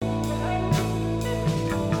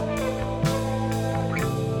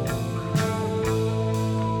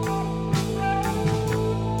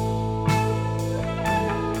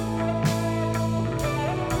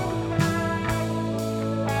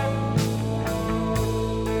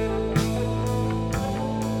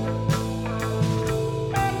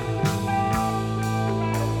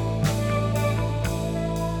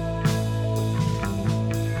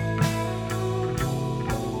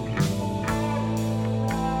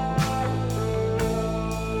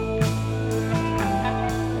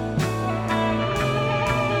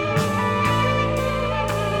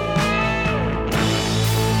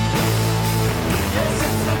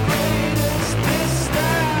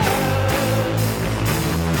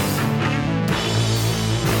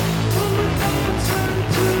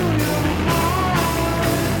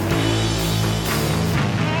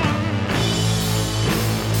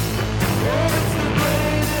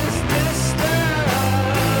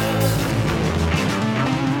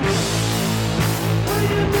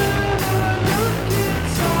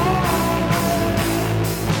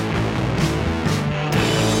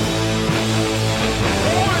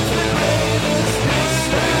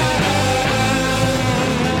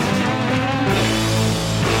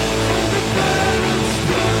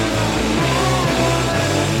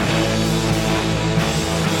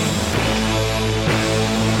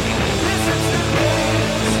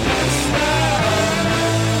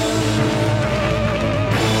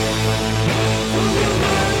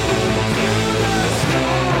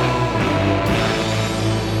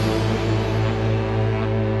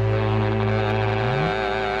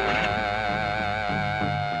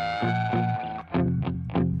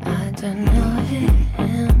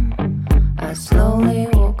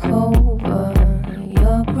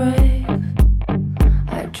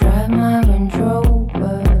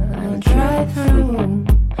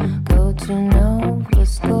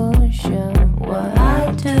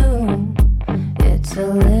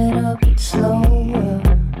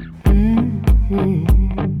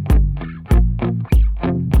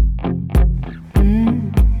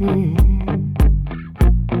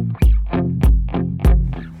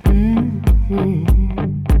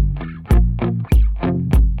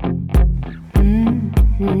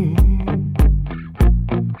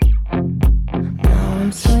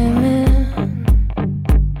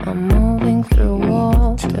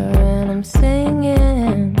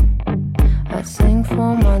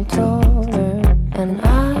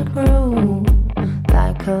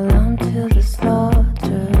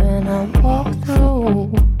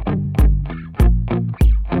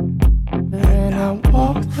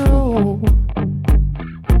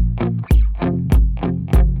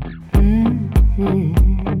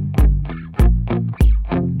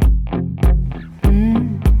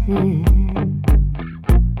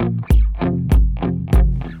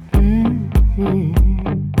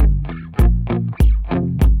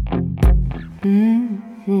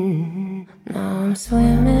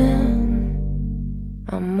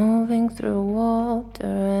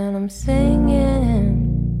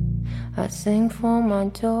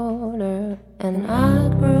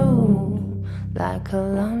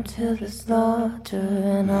To the slaughter,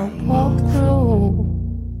 and I walk through,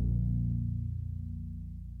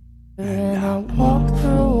 and I walk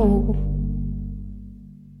through.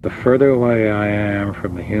 The further away I am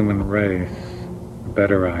from the human race, the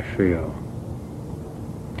better I feel.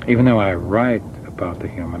 Even though I write about the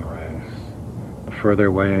human race, the further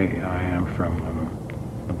away I am from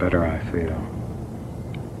them, the better I feel.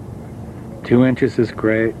 2 inches is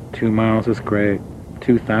great, 2 miles is great,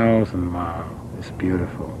 2,000 miles is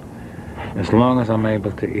beautiful. As long as I'm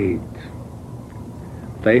able to eat.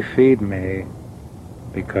 They feed me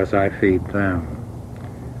because I feed them.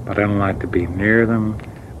 But I don't like to be near them.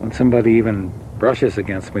 When somebody even brushes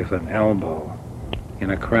against me with an elbow in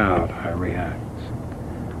a crowd, I react.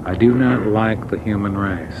 I do not like the human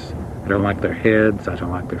race. I don't like their heads, I don't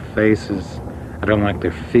like their faces, I don't like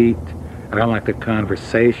their feet, I don't like their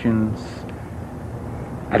conversations,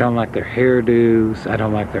 I don't like their hairdos, I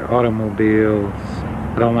don't like their automobiles,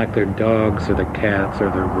 I don't like their dogs or their cats or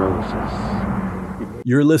their roses.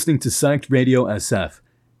 You're listening to Psyched Radio SF,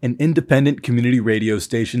 an independent community radio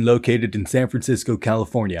station located in San Francisco,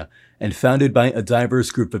 California, and founded by a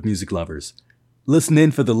diverse group of music lovers. Listen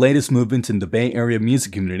in for the latest movements in the Bay Area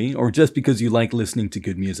music community, or just because you like listening to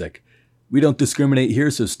good music. We don't discriminate here,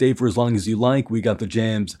 so stay for as long as you like. We got the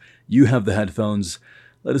jams, you have the headphones.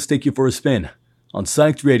 Let us take you for a spin on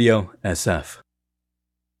Psyched Radio SF.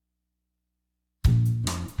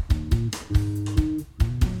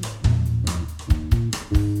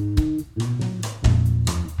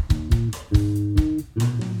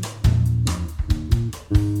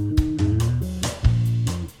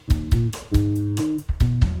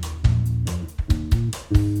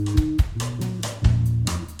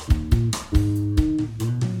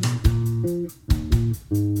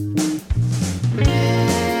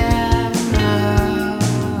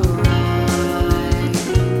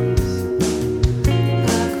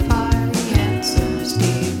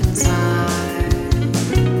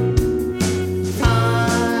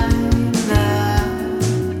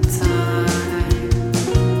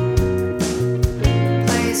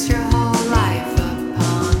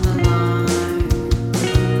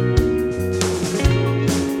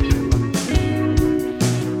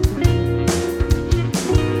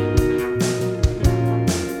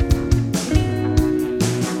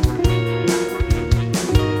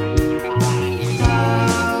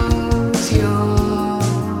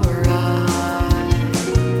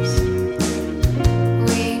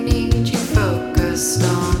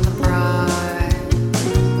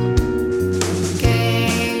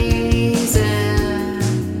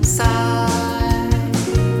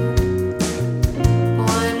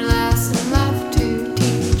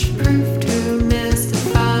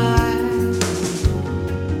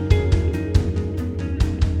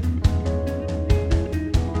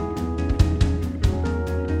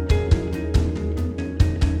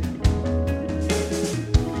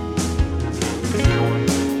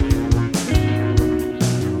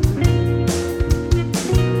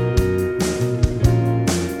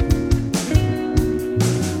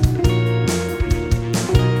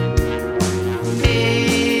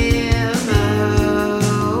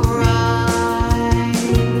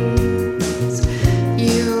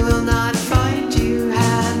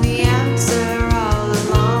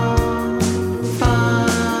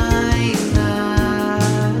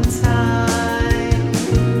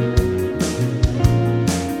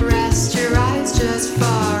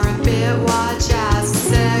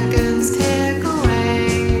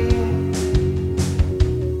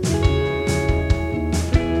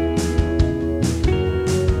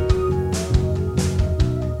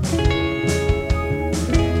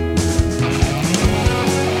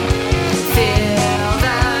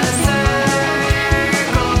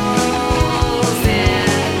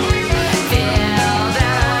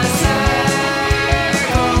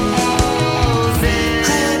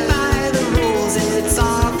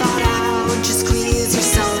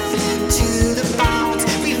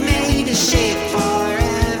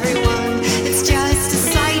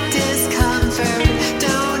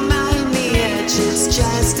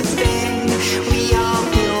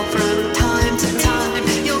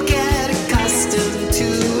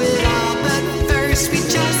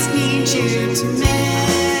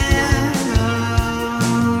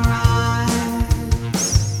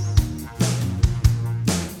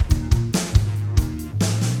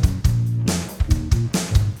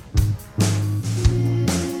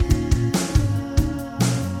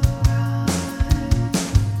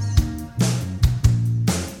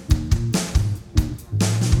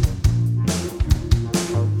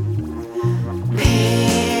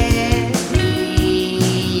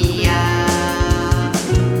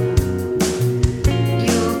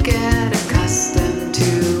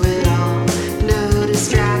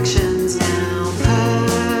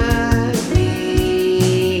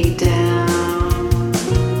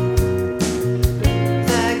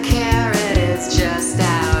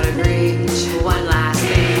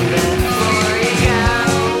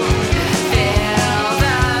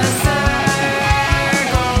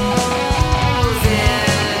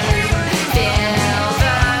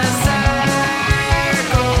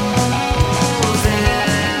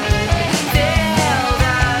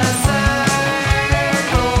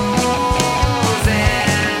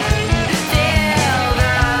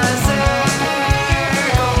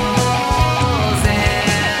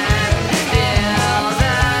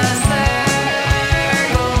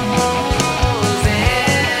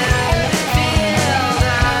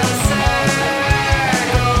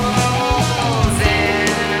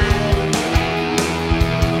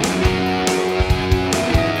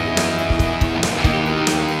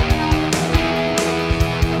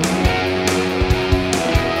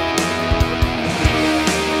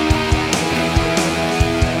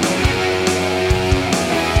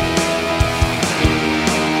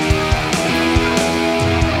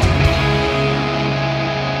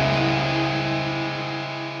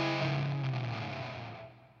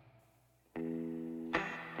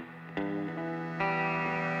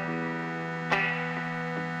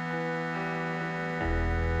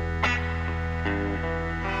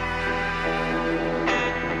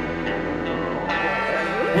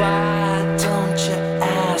 Why don't you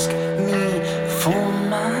ask me for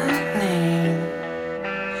my name?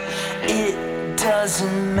 It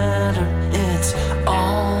doesn't matter, it's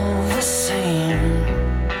all the same.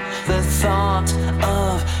 The thought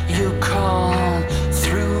of you crawled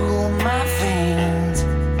through my veins.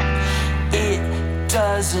 It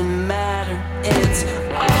doesn't matter, it's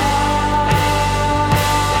all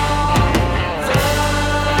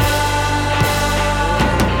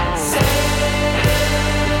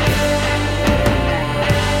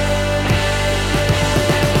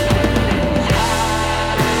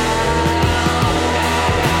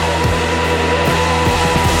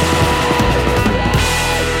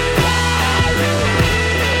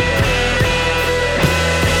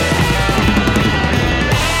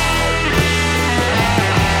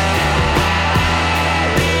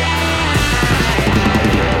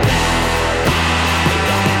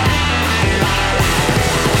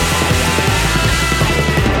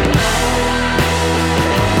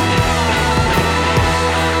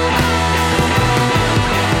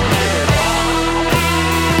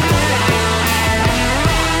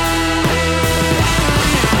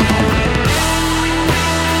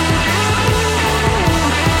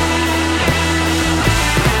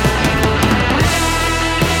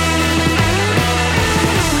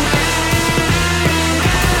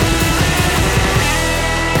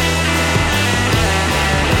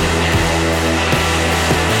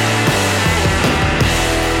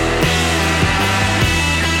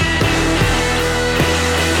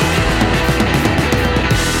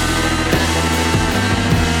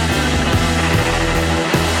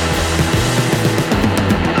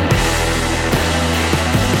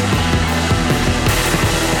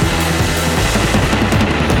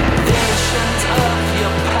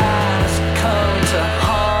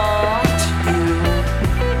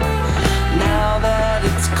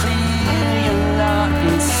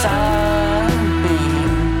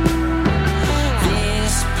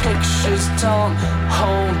don't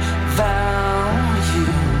hold value.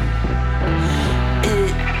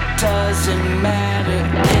 It doesn't matter,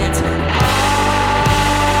 it's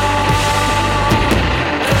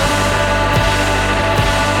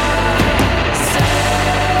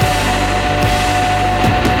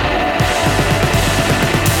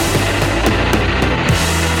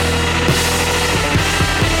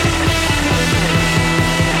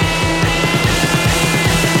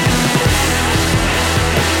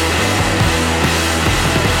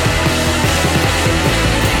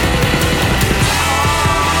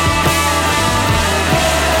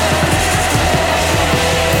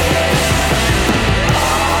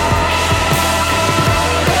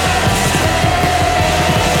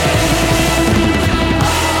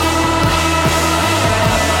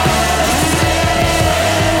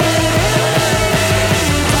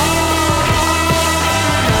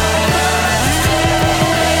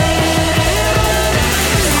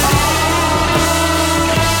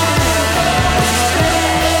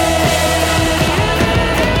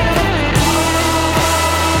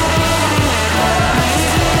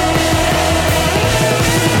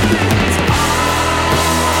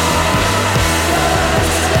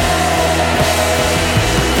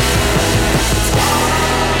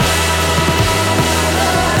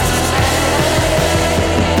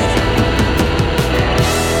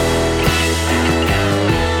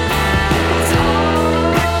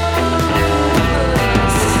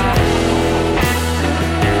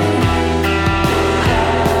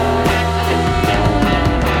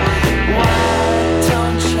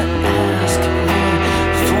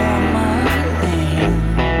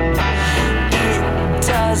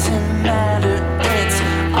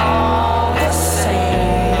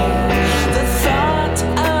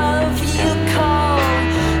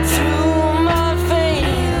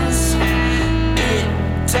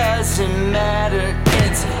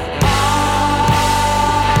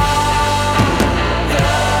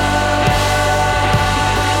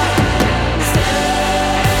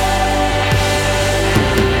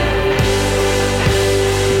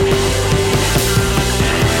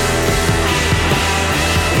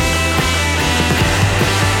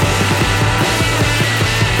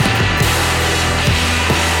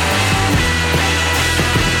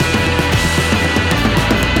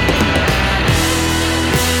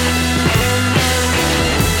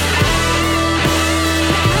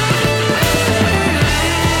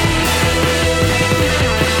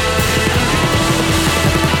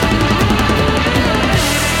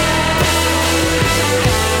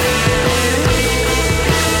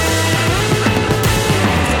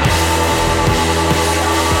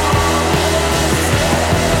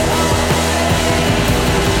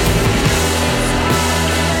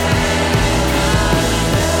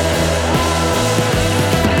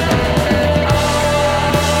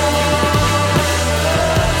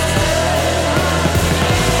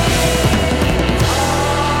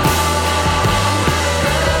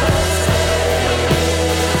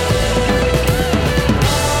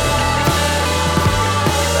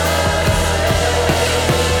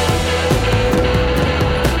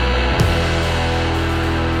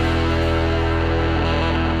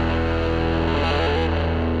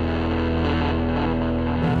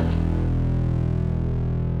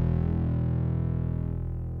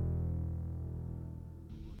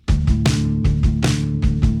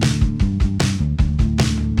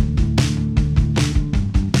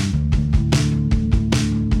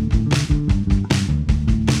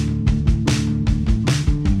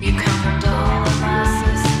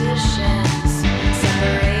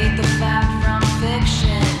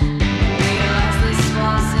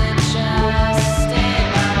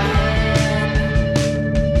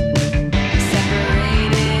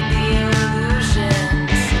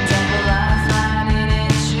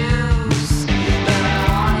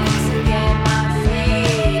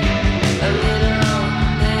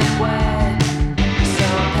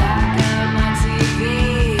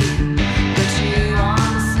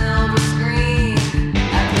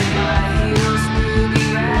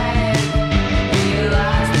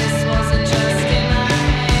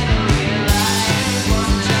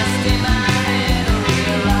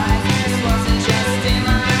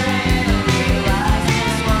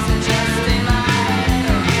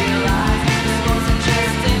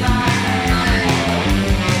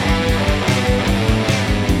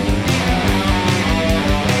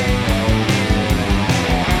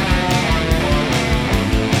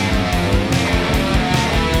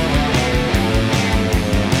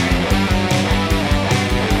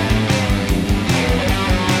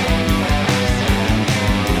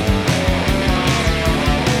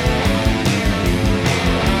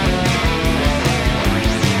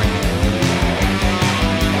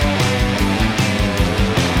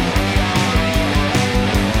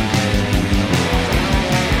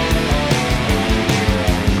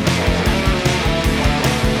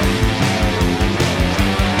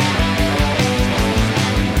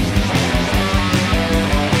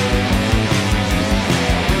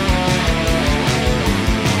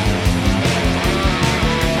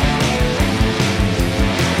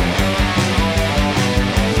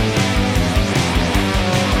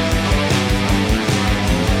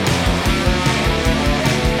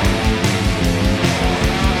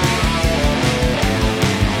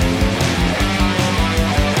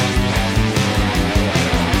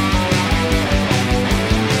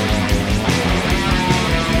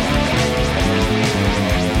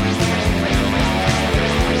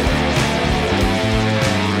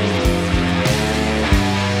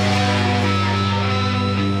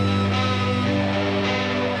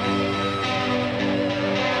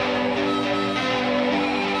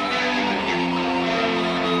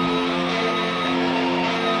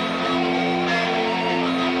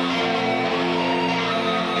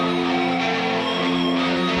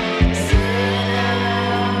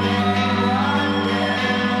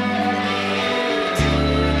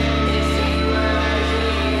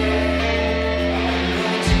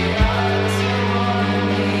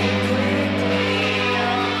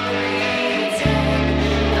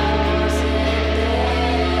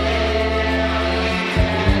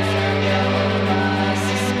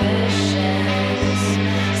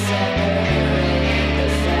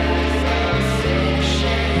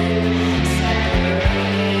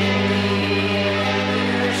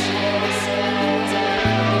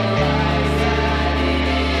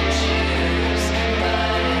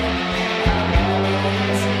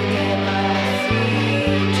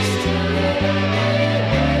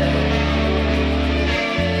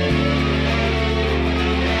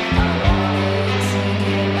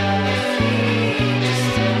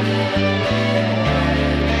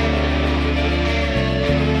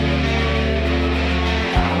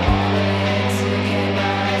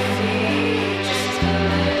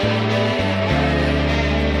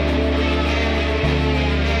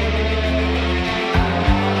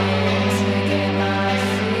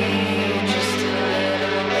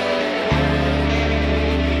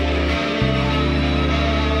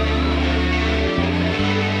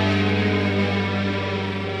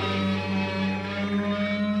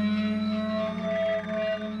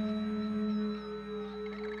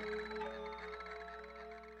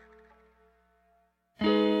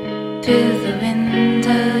Through the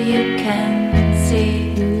window you can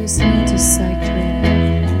see. You're listening to Psych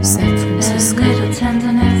Radio, San Francisco. A little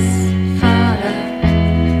tenderness for a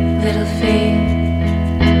little fee.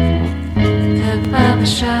 The barber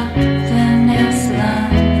shop, the nail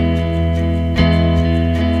salon.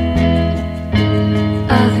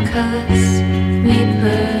 All the colors we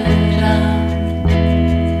put on.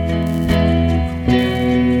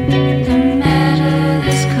 The metal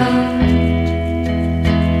is cold,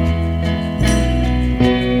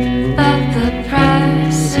 but the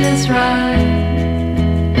price is right.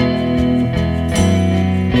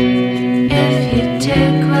 If you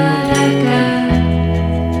take what I got,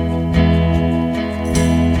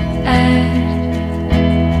 add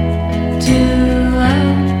to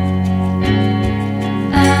what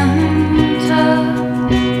I'm told.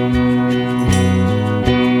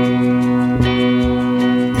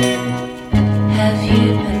 Have you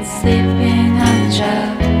been sleeping on the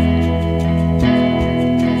job?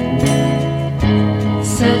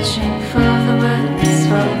 Searching for the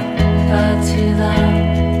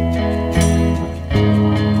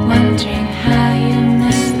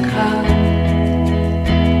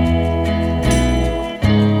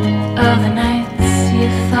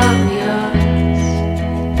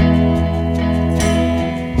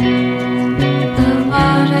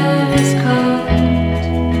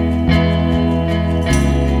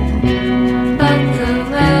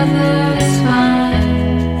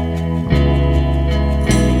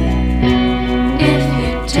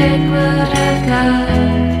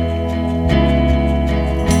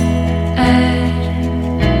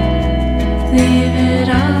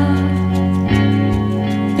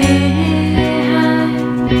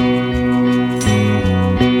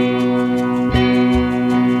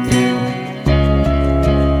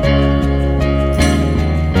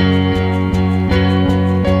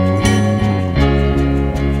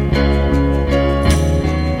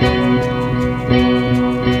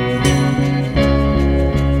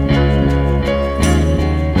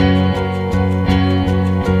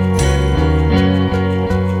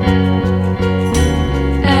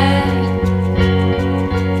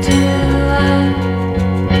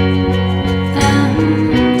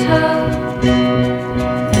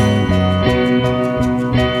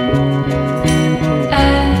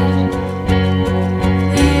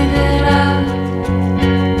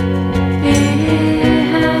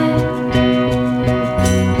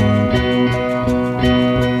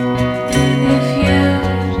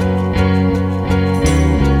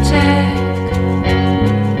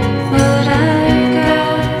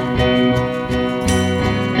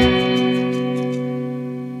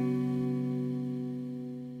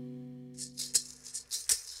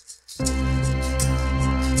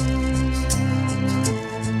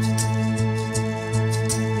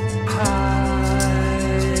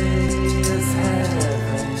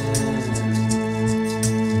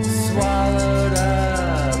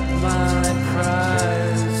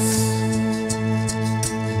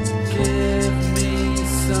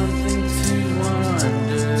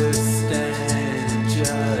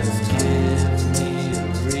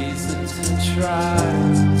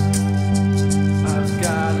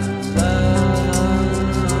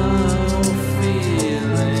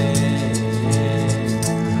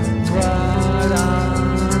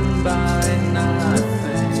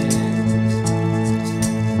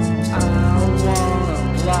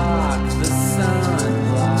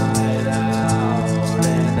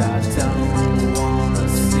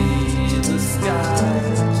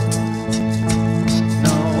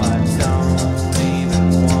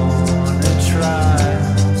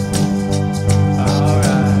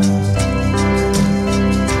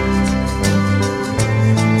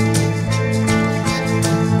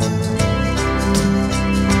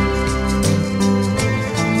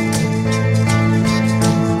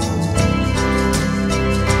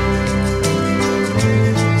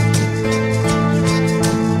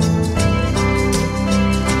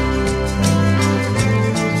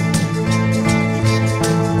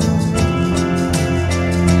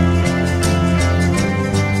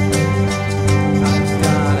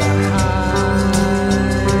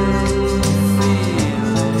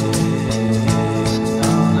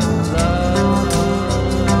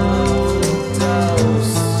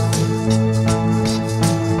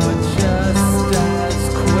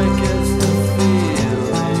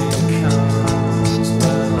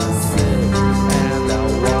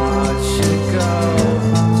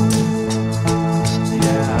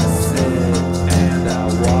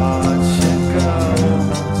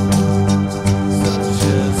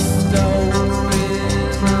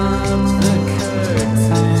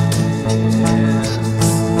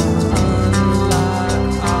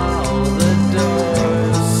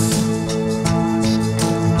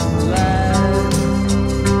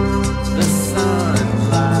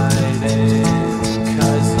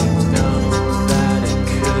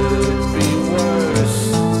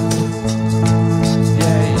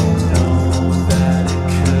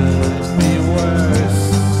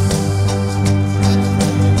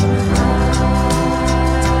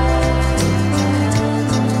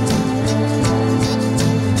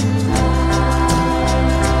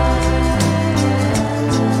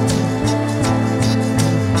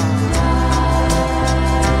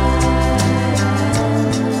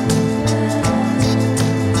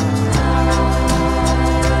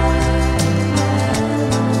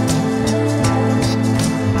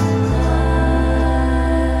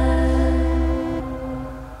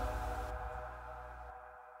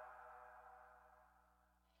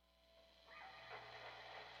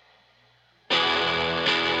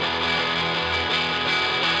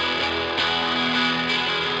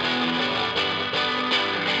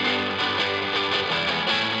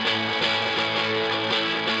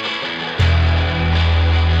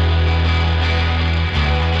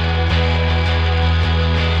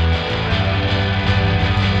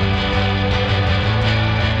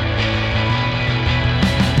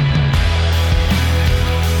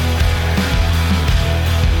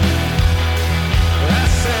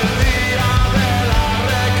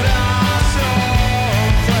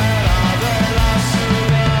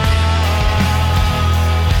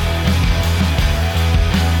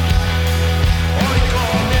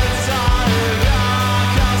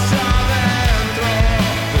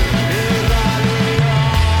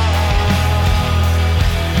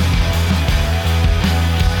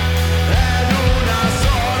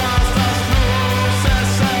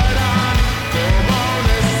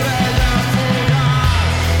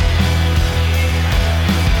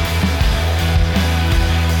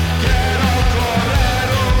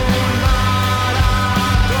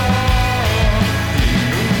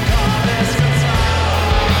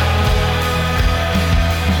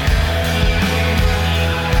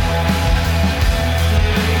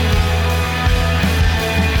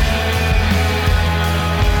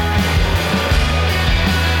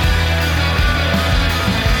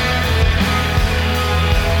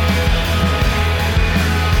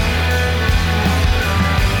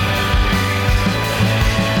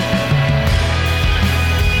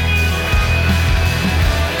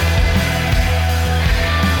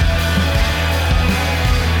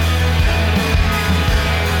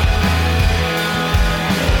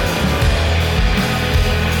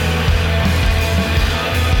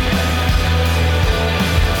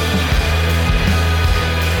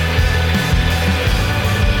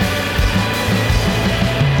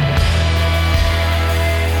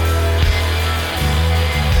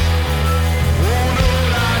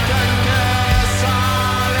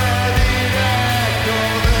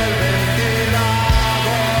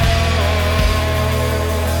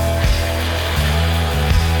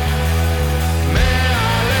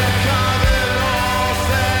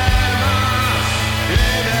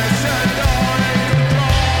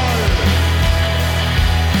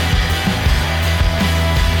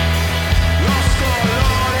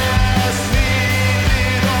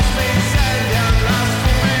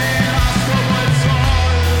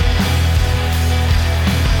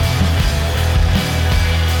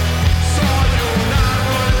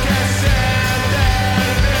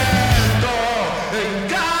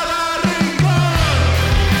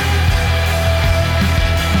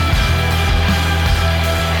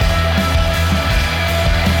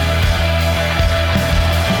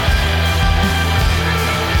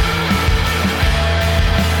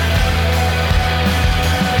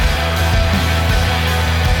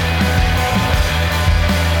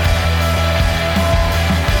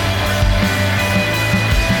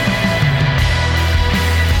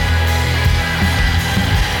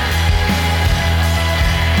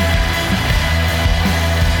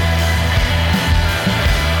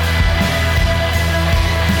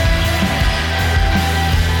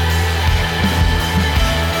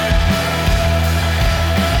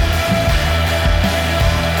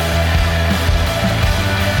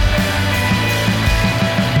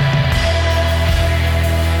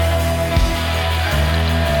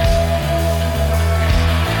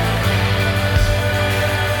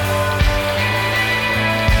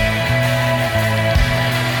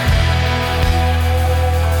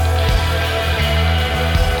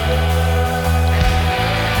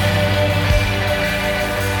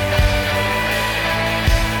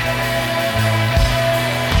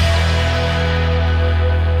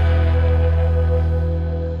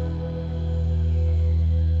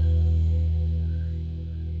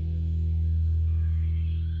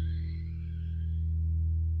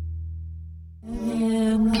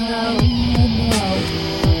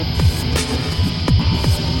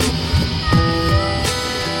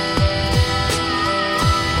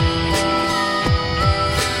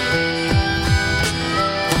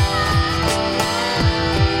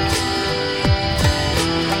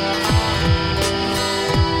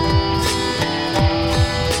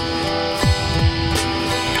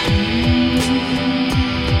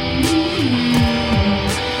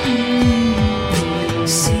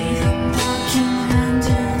See them walking hand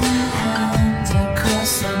in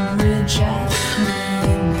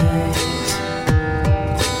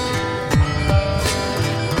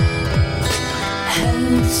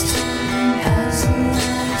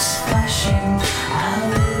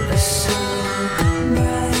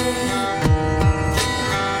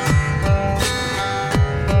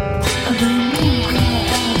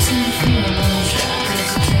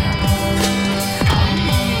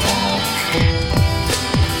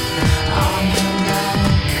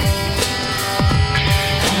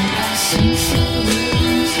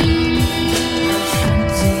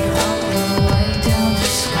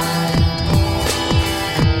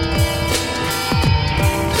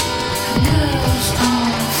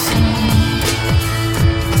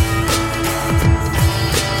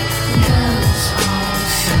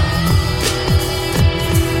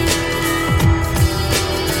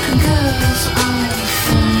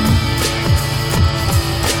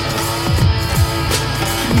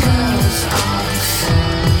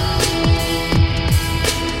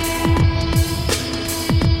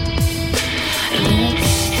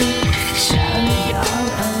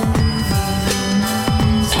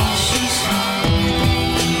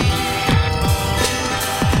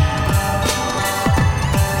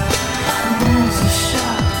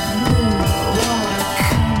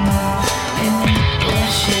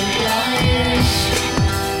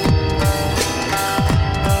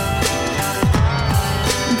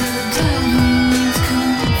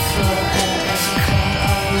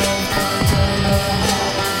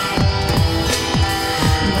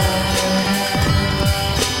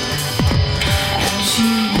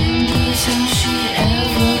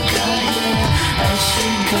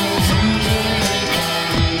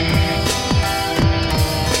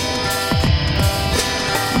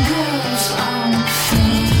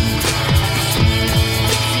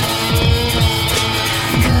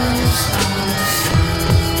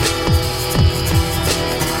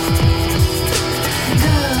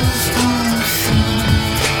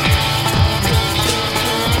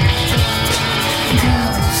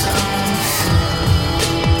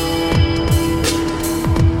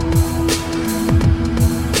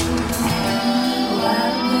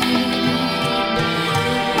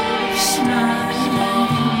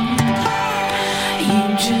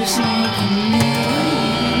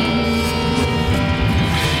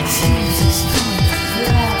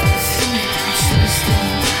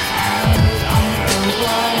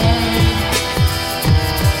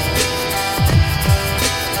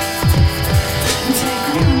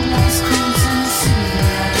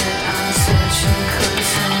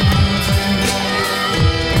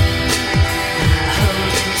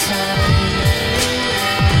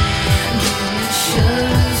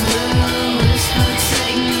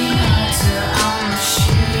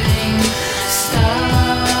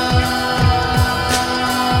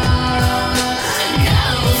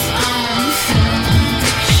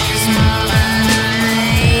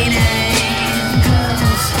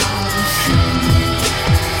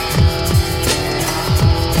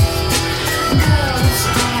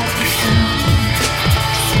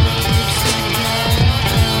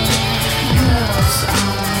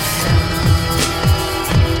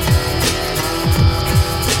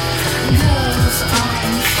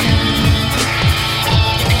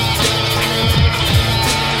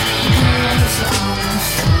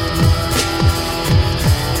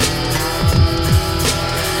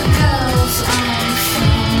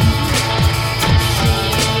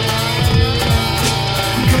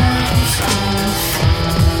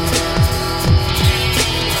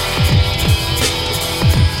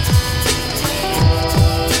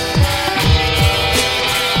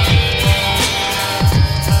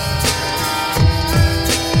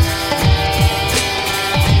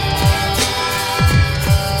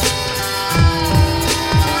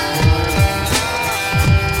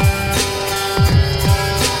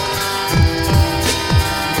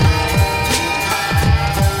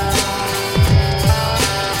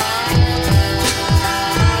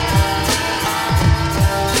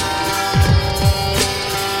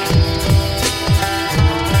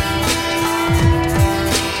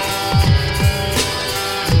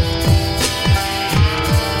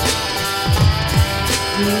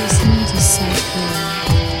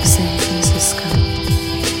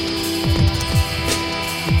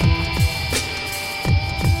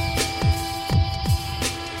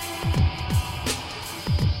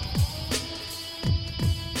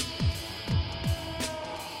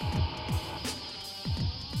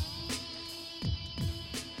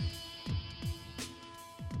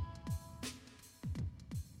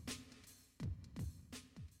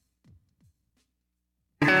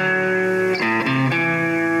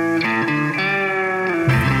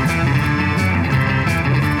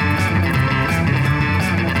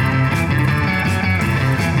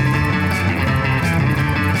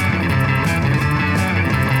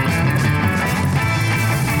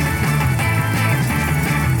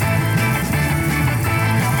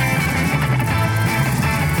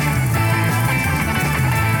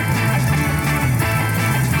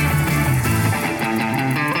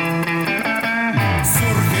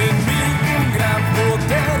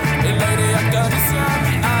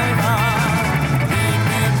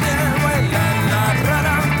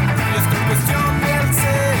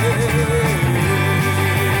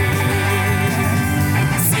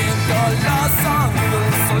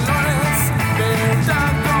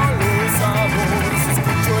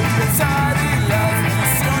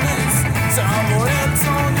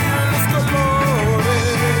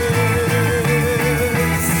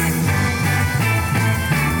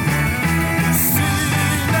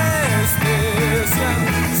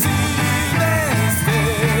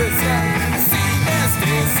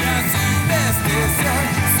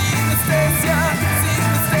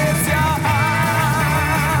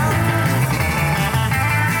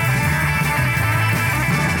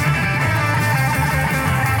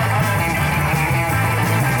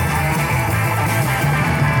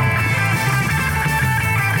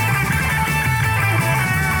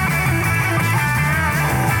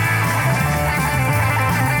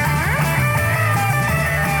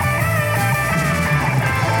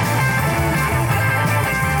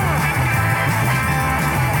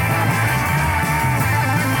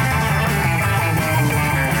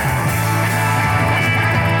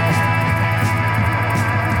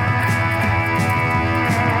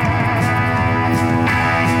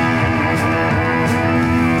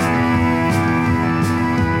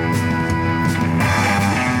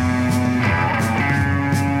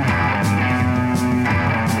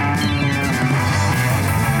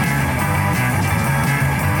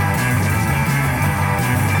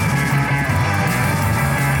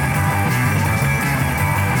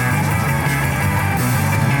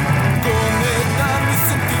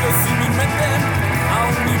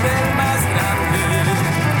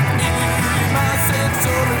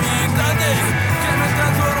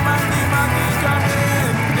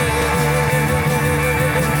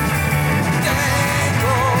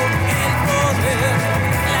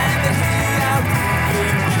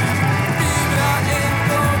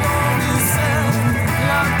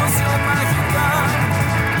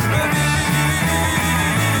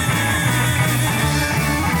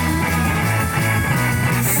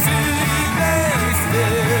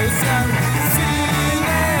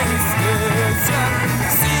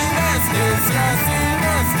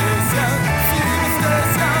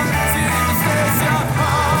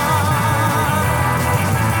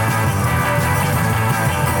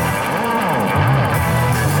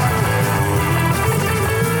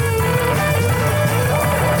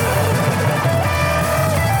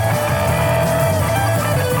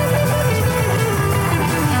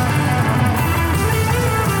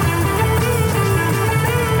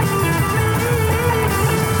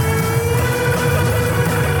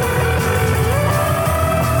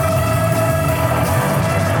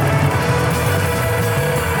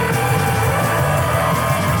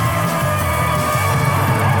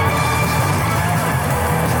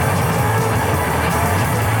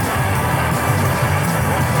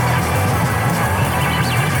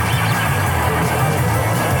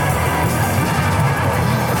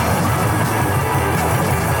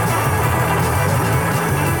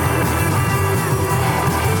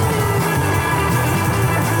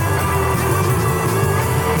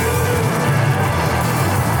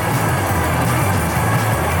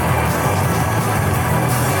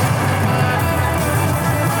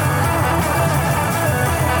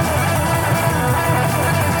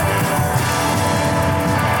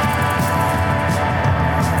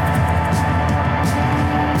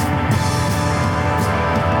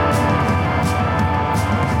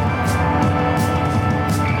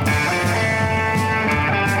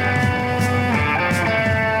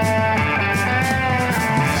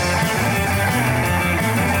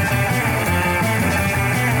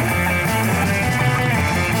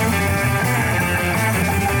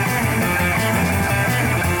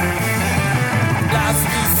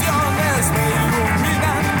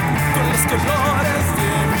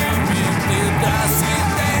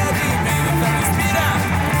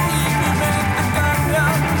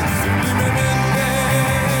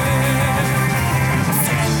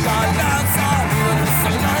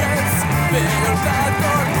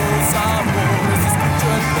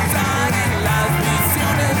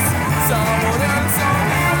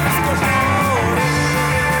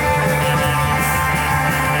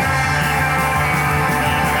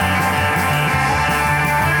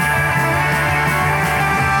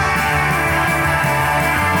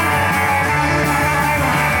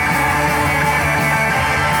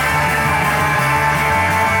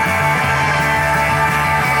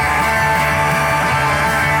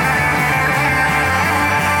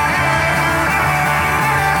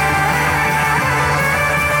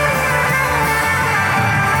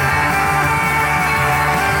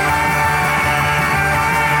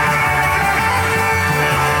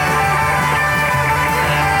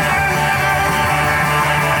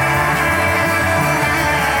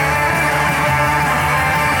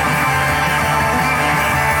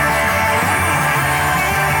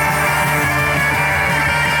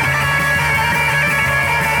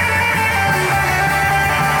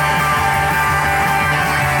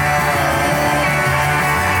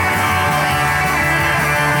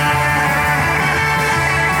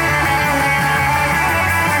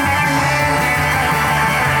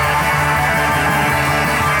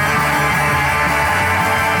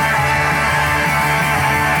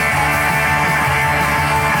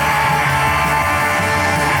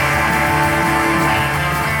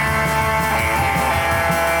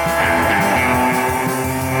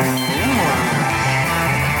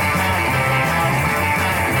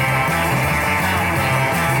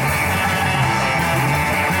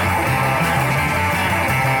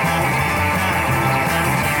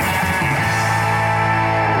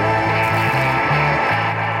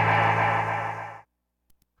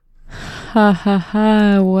Ha ha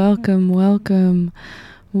ha, welcome, welcome,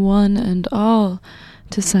 one and all,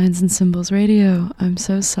 to Signs and Symbols Radio. I'm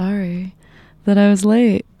so sorry that I was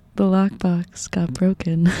late. The lockbox got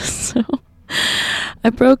broken, so I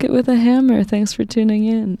broke it with a hammer. Thanks for tuning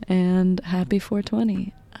in, and happy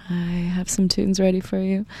 420. I have some tunes ready for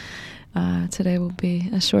you. Today will be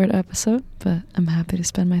a short episode, but I'm happy to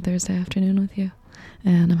spend my Thursday afternoon with you,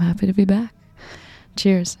 and I'm happy to be back.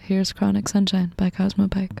 Cheers. Here's Chronic Sunshine by Cosmo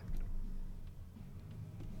Pike.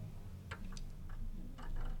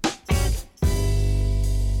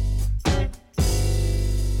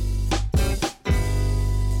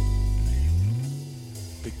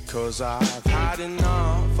 Because I've had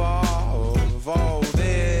enough of all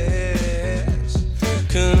this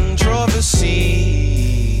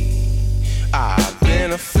controversy. I've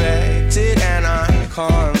been affected and I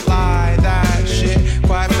can't lie. That shit,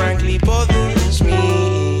 quite frankly, bothers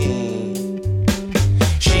me.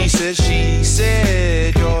 She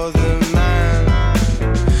said, you're the man.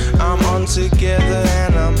 I'm on together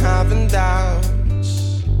and I'm having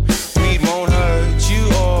doubts. We won't hurt you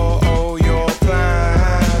or your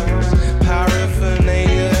plans.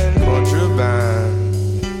 Paraphernalia and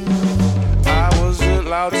contraband. I wasn't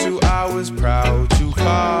allowed to, I was proud to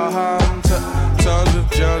come to terms with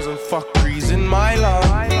germs and fuckeries in my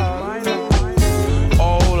life.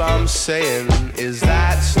 All I'm saying is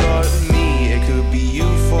that's not me. It could be you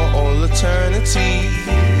for all eternity.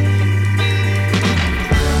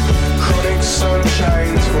 Chronic sun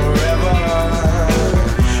shines forever.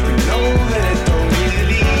 You know that it don't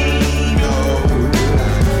really go.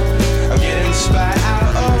 I'm getting spat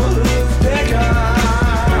out of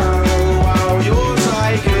Peckham while you're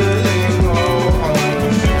cycling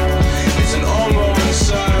home. It's an ongoing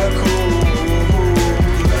circle.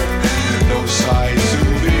 No side to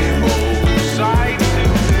behold. Side to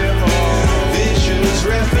behold. Vicious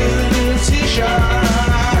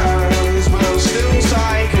repetitions, but I'm still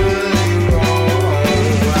cycling home.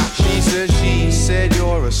 She said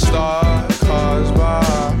you're a star, Cosmo,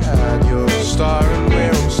 and you're a star, and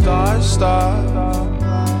we're all star.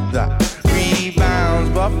 That rebounds,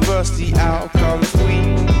 but first the outcome's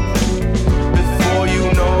weak. Before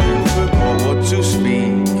you know what to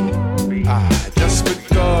speak, I just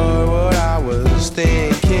forgot what I was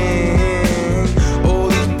thinking. All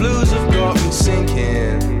these blues have got me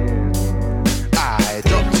sinking. I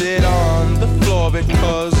dropped it on the floor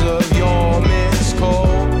because of your missed call,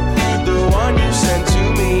 the one you sent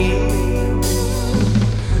to me.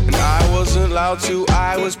 And I wasn't allowed to,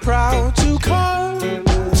 I was proud to come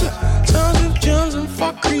to terms with germs and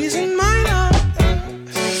fuckeries in my life.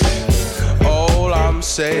 All I'm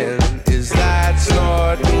saying is that's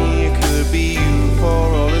not me. It could be you for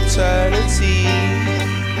all eternity.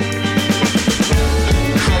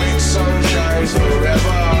 Chronic sun shines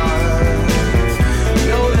forever.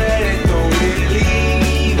 Know that it don't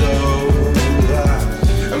really go.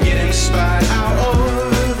 I'm getting spat out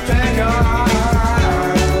of Peckham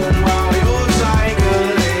while you're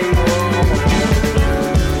cycling home.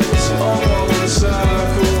 It's all over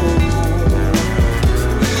circle.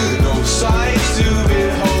 No sights to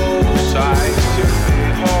behold. Sights to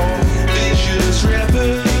behold. Vicious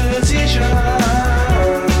repetitions,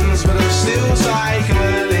 but I'm still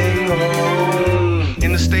cycling home.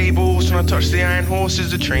 In the stables, when I touch the iron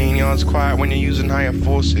horses, the train yard's quiet when you're using higher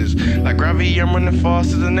forces. Like gravity, I'm running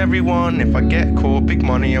faster than everyone. If I get caught, big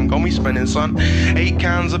money, I'm gonna be spending, son. 8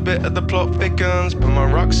 cans, a bit of the plot thickens. Put my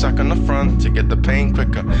rucksack on the front to get the pain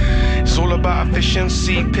quicker. It's all about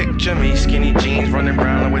efficiency. Picture me, skinny jeans, running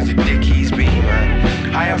round like where's the dickies be,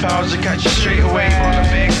 man. Higher powers to catch you straight away. On a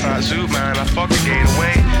big fat zoot, man, I fuck a gate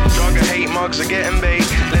away. Drug and hate mugs are getting bait.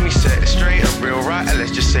 Let me set it straight, a real writer,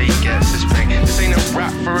 let's just say he gets his pay. This ain't a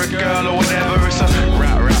rap for a girl or whatever. It's a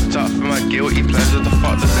rap wrapped up in my guilty pleasure. The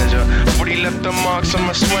fuck the pleasure. I've already left the marks on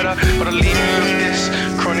my sweater, but I'll leave you with this.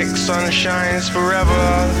 Chronic sun shines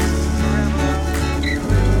forever.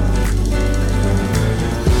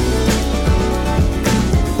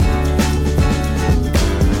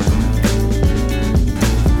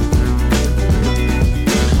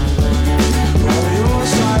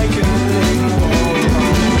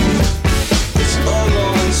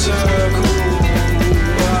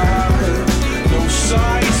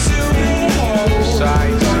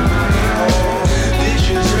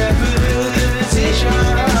 Vicious repetition,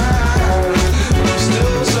 I'm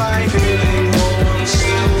still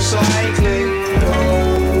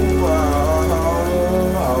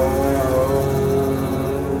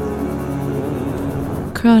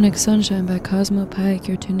Chronic Sunshine by Cosmo Pike.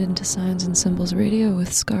 You're tuned into Signs and Symbols Radio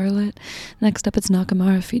with Scarlet. Next up, it's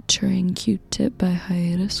Nakamura featuring Q-Tip by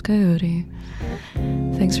Hiatus Coyote.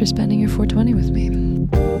 Thanks for spending your 420 with me.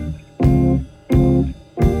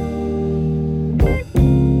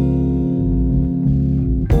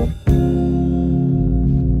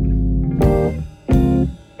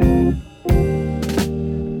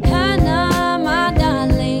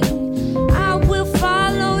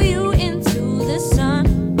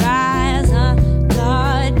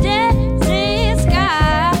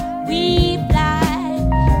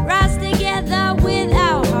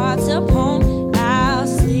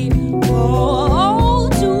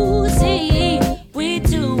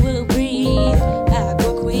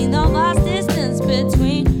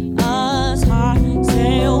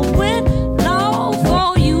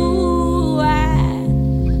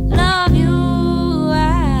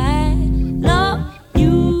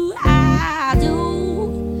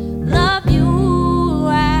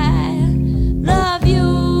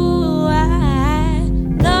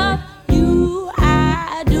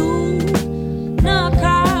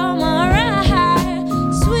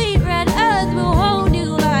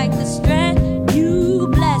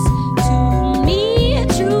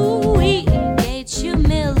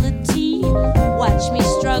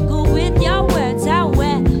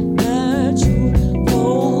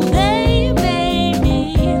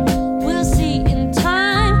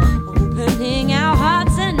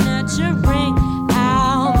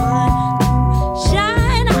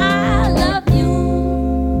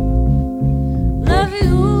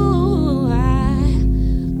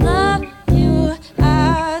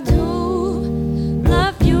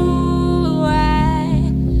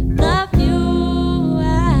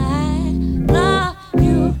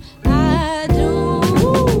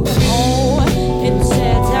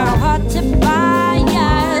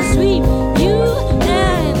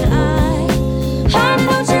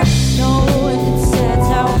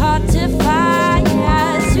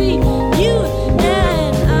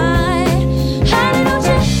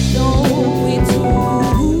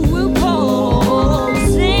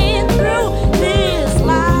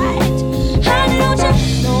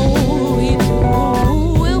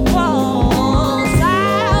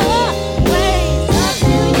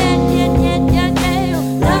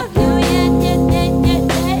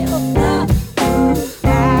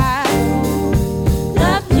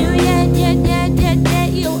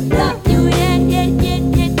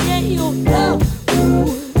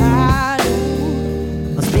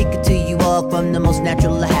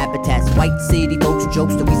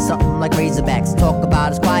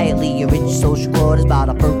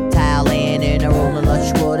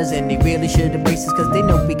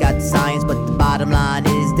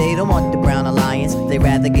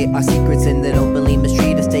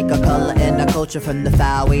 From the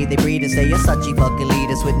foul way they breed and say you're such a fucking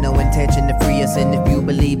leaders with no intention to free us. And if you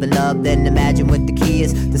believe in love, then imagine what the key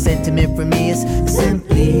is. The sentiment for me is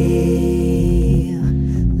simply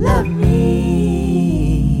love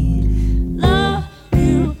me. Love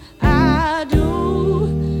you, I do.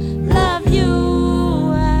 Love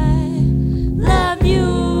you, I love you.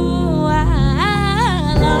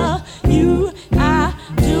 I love you, I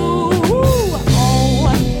do. Oh,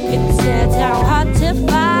 it says how hard to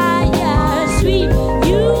find. Sweet,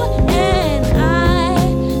 you and I.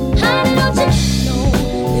 Honey, don't you know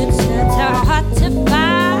it's how hard to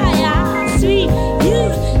find? Sweet, you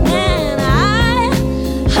and I.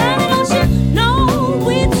 Honey,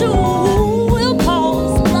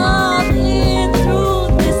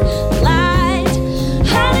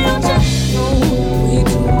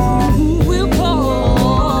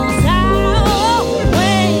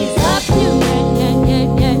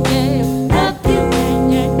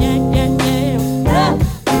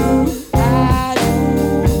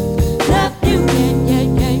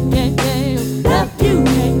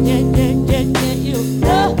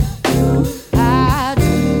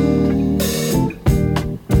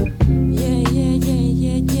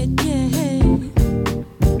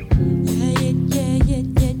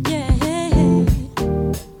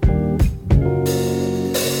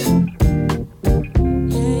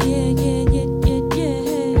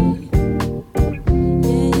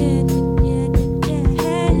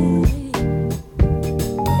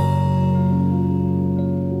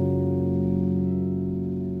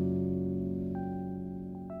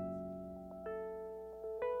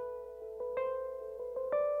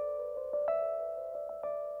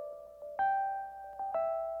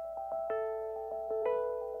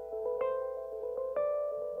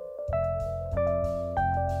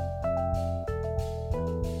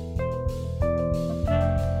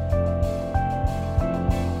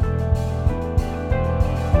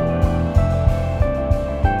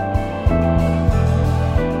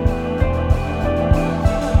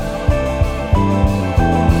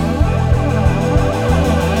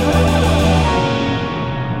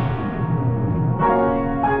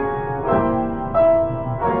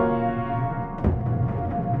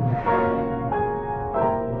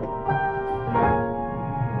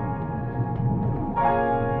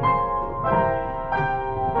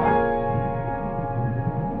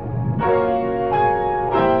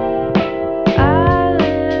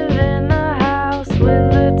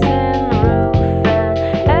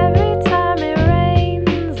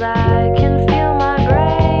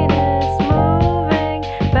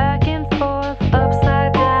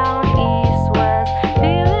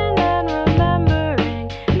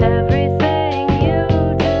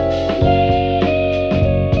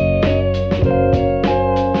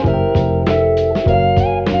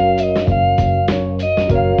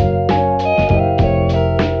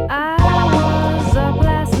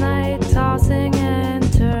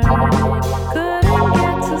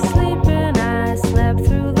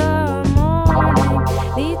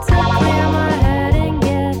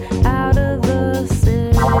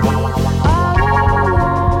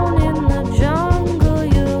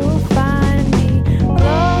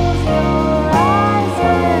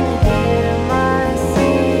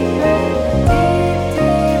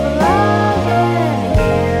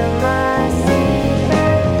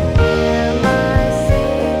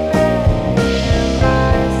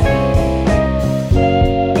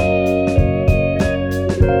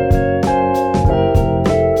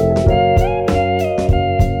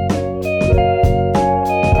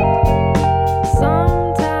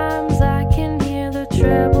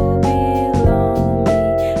 treble below me,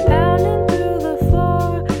 pounding through the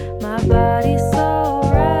floor. My body so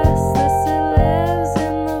restless, it lives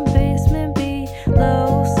in the basement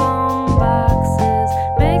below. Some boxes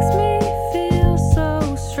makes me feel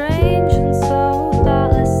so strange and so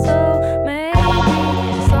thoughtless. So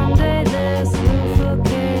maybe someday this roof will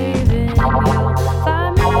cave in. You'll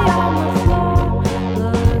find me on the floor,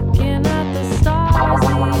 looking at the stars.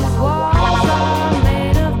 These walls are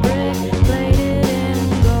made of brick, plated in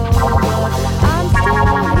gold. But I'm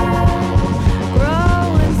still here,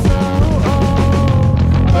 growing so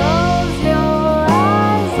old. Close your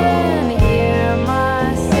eyes and hear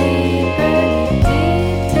my secret.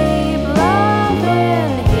 Deep, deep love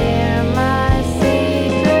and hear my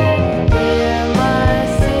secret. Hear my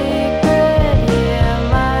secret. Hear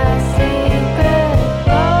my secret.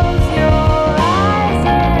 Close your eyes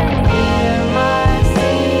and hear my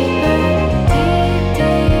secret. Deep,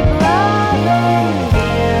 deep love and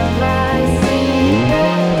hear my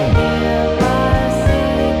secret. Hear my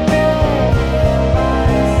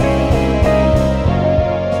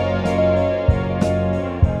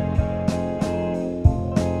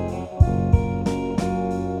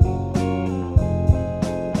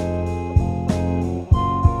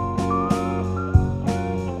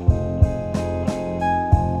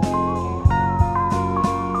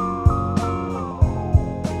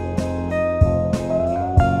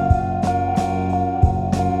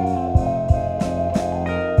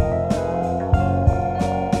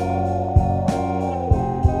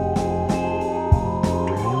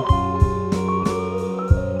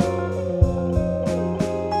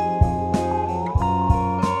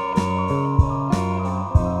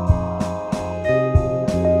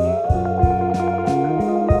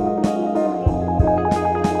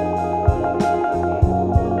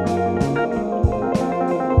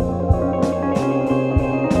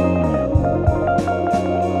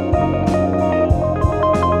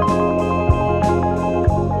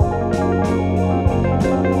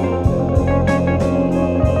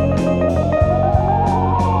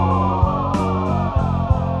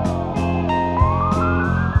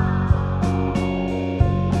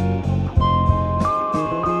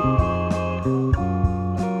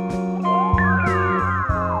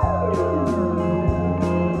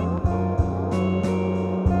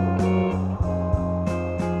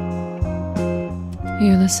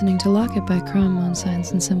You're listening to Lock It by Crumb on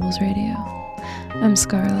Signs and Symbols Radio. I'm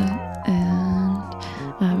Scarlett, and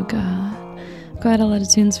I've got quite a lot of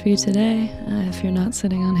tunes for you today. If you're not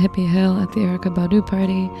sitting on Hippie Hill at the Erykah Badu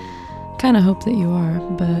party, kind of hope that you are,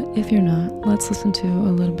 but if you're not, let's listen to a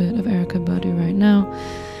little bit of Erykah Badu right now.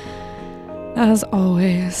 As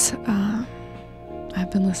always, I've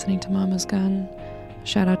been listening to Mama's Gun.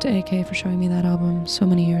 Shout out to AK for showing me that album so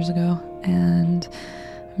many years ago, and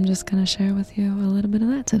I'm just going to share with you a little bit of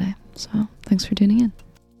that today. So, thanks for tuning in.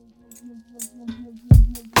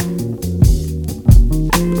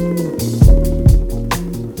 Hey.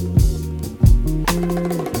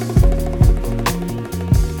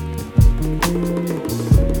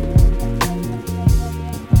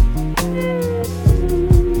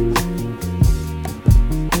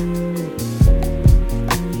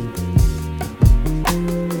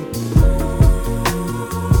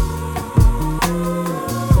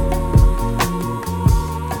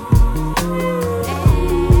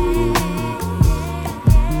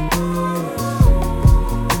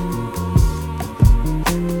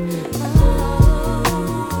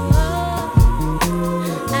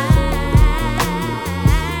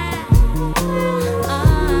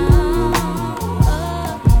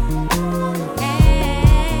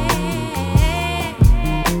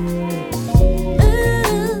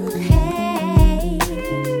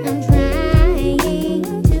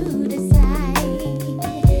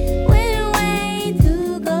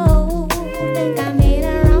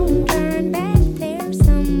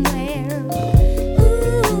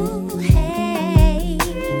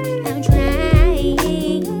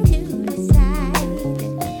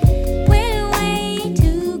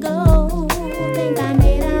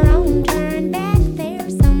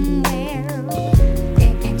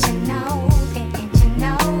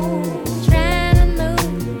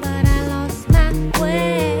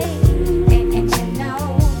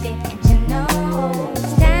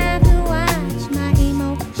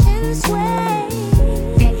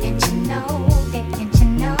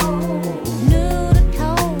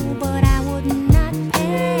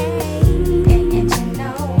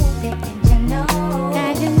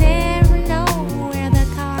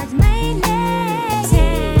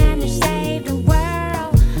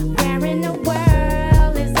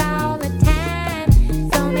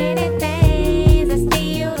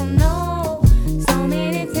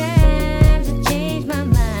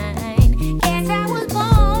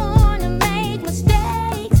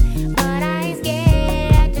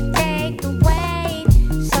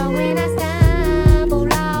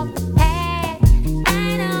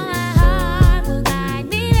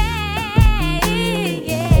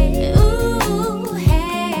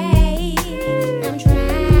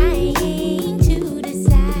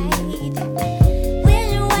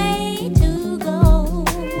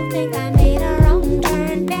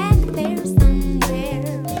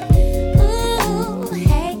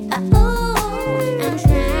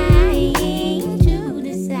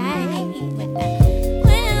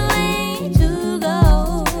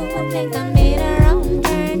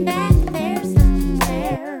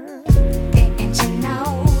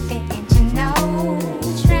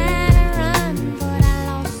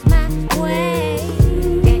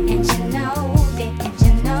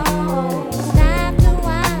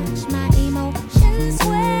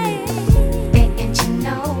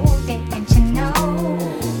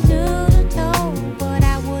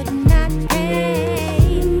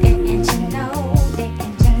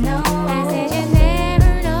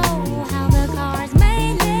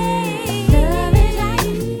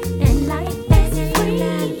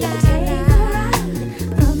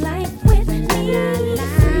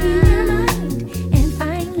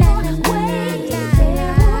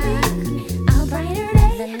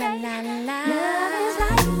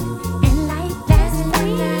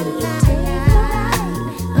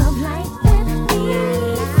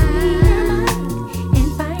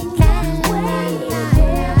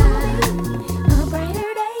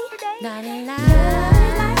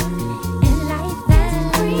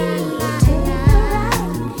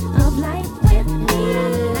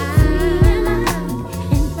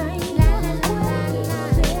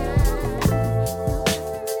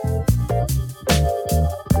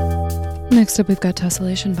 up, we've got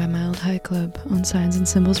Tessellation by Mild High Club on Signs and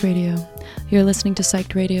Symbols Radio. You're listening to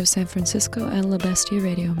Psyched Radio San Francisco and La Bestia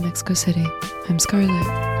Radio Mexico City. I'm Scarlett.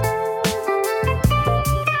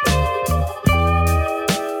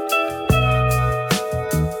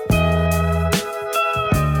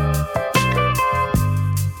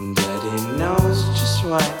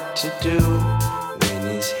 To do when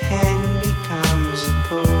his hand becomes a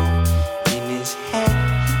pull. In his head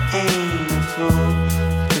he ain't a fool,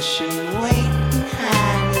 pushing weight and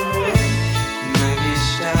hiding away.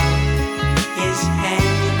 Megastar is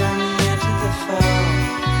hanging on the edge of the fall,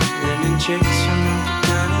 learning tricks from Uncle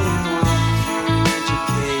Donnie and Walt for an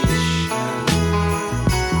education.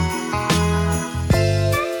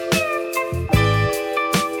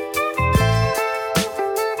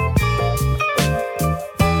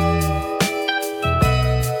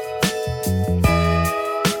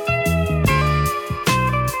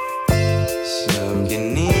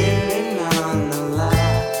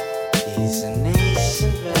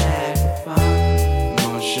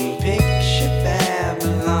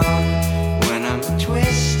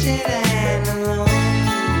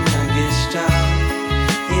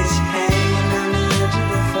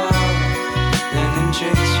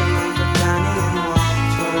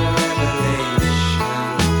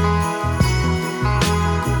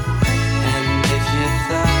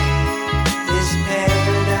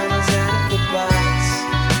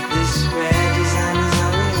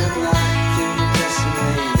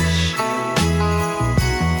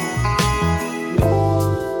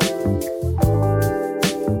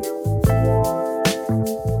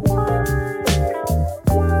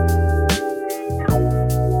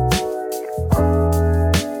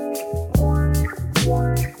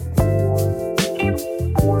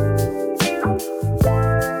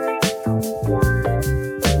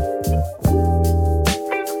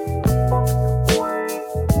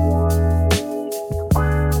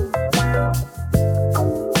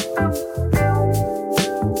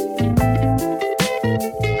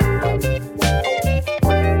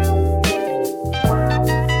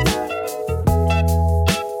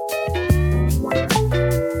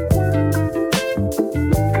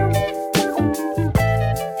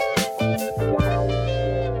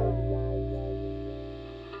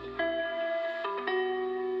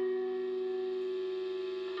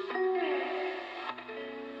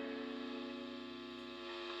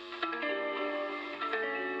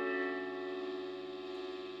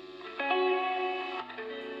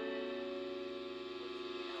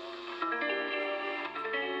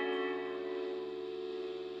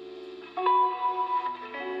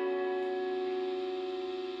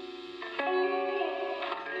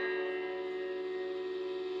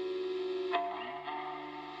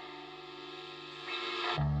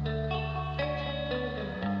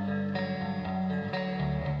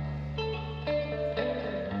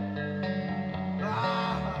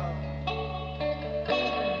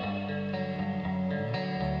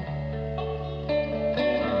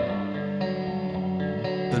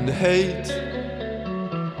 And hate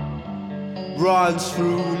runs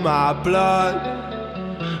through my blood.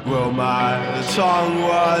 Well, my tongue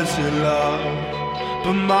was in love,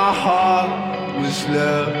 but my heart was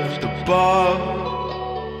left above.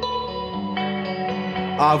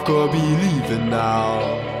 I've gotta be leaving now.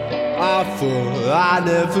 I thought I'd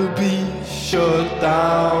never be shut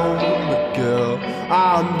down, but girl,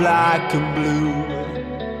 I'm black and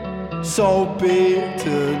blue, so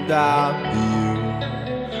bitter down you.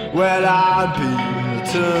 Well, I'd be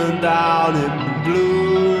turned down in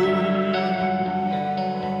blue.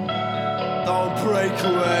 Don't break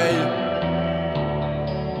away.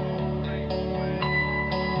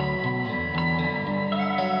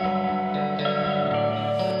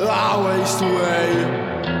 I waste away.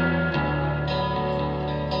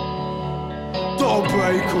 Don't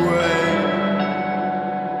break away.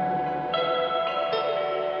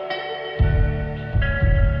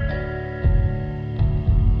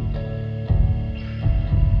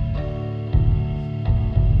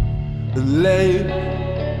 And lay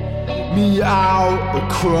me out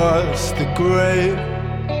across the grey.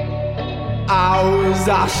 Hours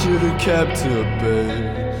I should have kept at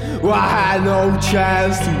bay. Well, I had no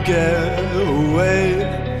chance to get away.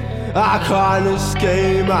 I can't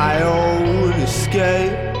escape my own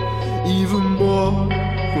escape, even more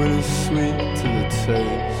when it's sweet to the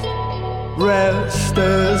taste.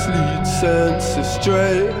 Restless lead senses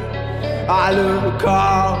stray. I look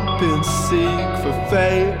up and seek for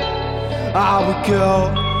fate. I would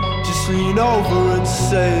go, just lean over and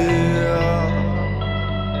say,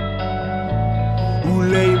 ooh,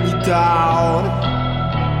 lay me down.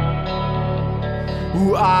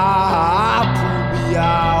 Ooh, pull me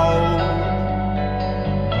out.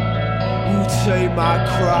 You take my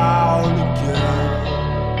crown again.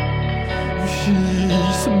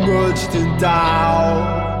 She's submerged in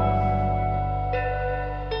doubt.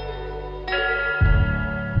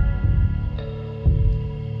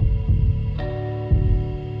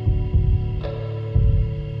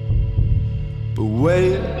 But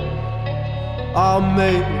wait, I'll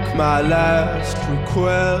make my last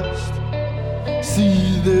request.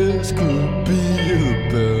 See, this could be the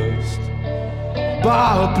best.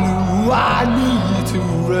 But blue, I need to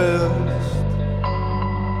rest.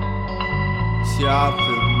 See, I've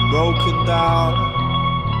been broken down.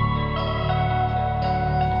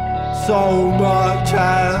 So much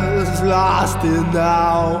has lasted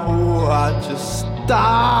now. I just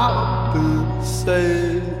stop and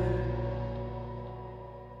say,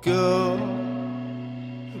 girl,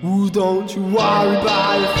 ooh, don't you worry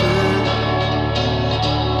about a thing,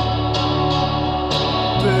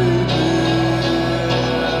 baby.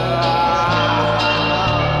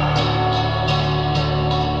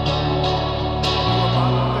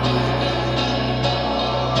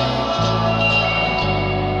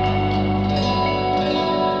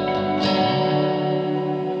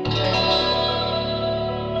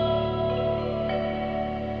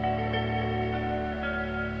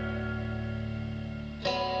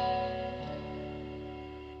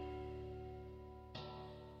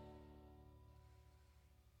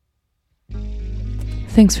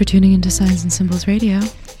 Thanks for tuning into Signs and Symbols Radio.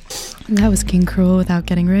 That was King Cruel without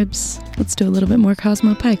Getting Ribs. Let's do a little bit more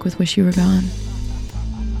Cosmo Pike with Wish You Were Gone.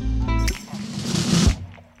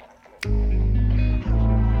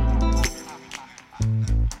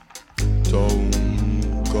 Don't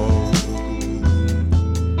go,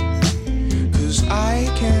 'cause I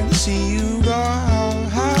can't see you go.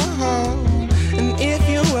 And if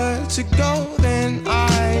you were to go, then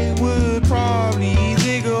I would probably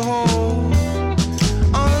dig a hole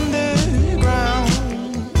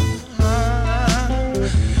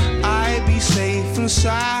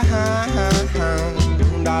inside.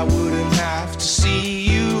 I wouldn't have to see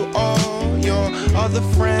you or your other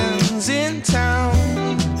friends in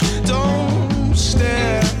town. Don't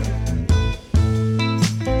stare,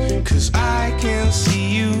 'cause I can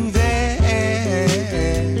see you there.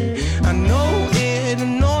 I know it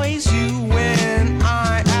annoys you when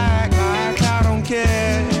I act like I don't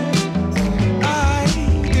care. I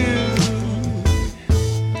do.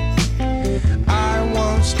 I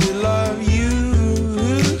once did love you,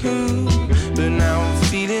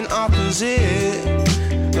 opposite,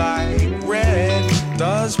 like red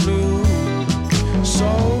does blue.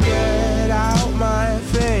 So get out my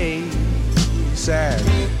face and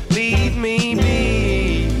leave me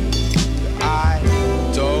be. I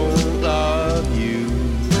don't love you,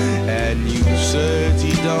 and you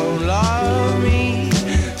certainly don't love me.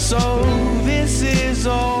 So this is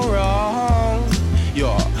all wrong.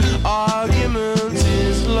 Your argument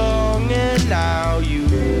is long, and now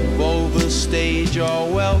you've overstayed your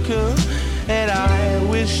welcome. And I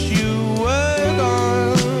wish you were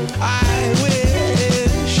gone. I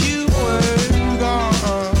wish you were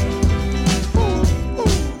gone. Ooh,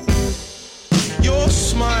 ooh. Your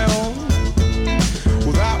smile,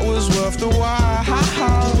 well, that was worth the while.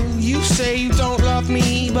 You say you don't love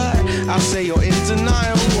me, but I say you're in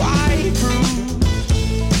denial. I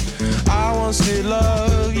prove I once did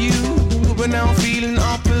love you, but now I'm feeling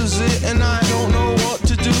opposite, and I don't know what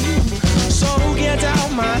to do. So get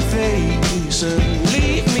out my face and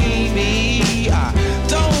leave me be. I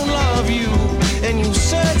don't love you, and you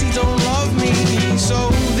certainly don't love me.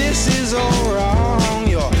 So this is all wrong.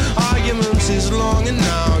 Your argument is long, and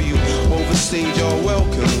now you overstayed your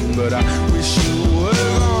welcome. But I wish you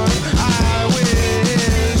were gone. I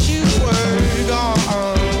wish you were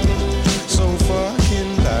gone. So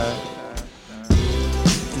fucking bad.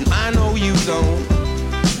 And I know you don't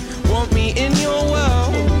want me in your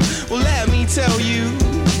world. Well, let me tell you,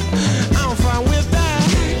 I'm fine with that,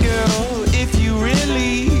 girl. If you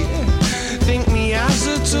really think me as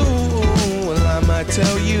a tool, well, I might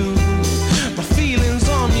tell you my feelings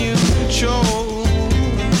on you, Joe.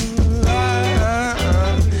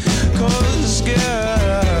 'Cause,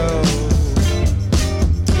 girl,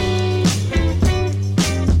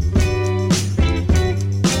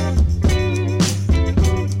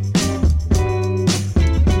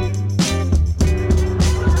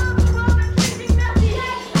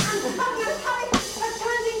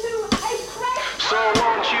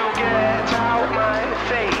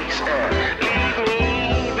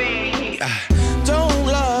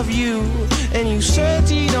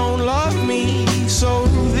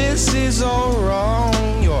 all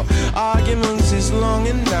wrong. Your arguments is long,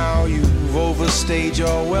 and now you've overstayed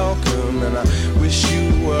your welcome, and I wish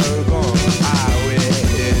you were gone.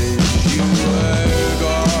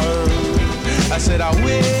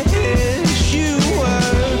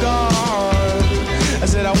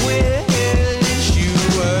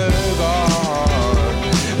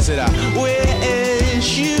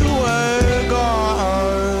 wish you were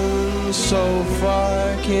gone so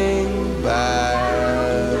fucking bad.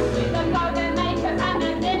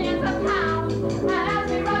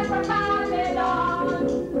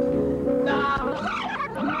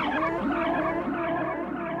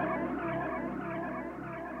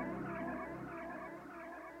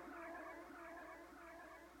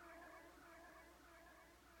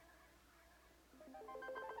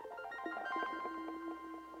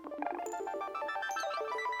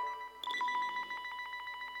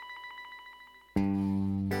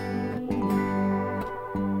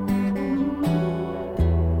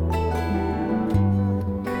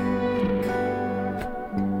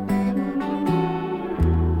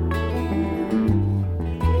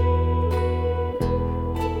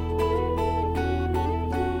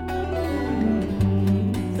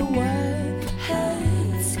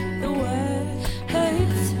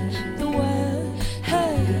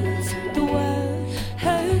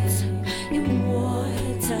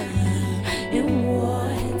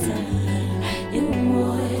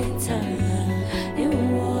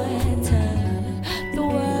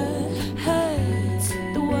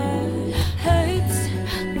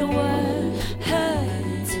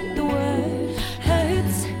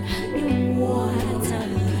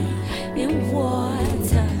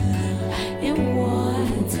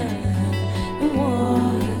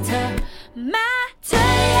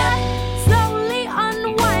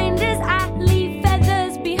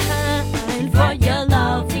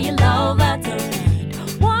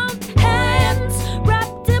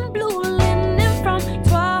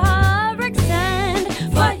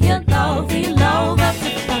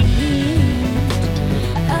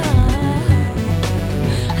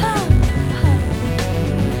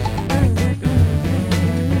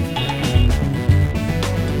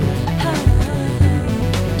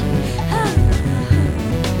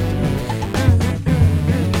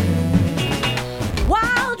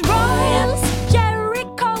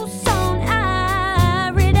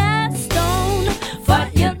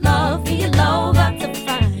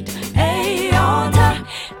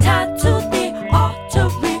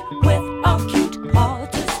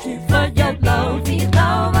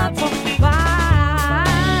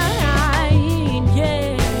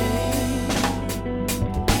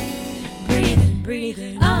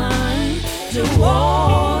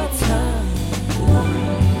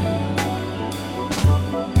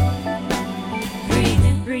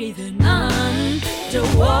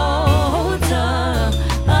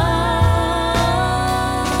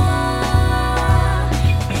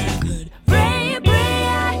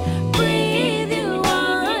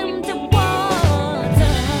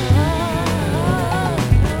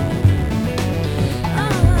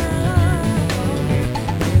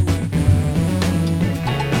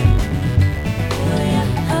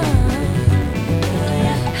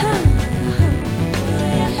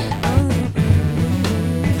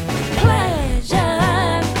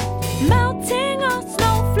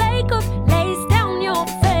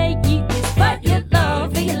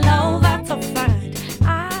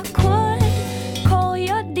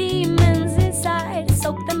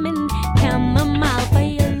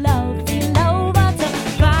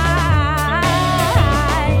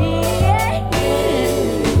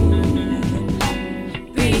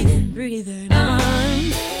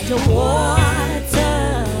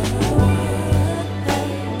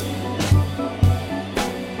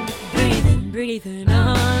 Breathing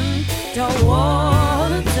underwater.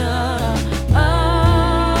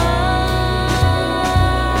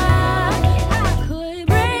 I could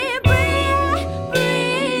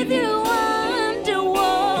breathe you underwater.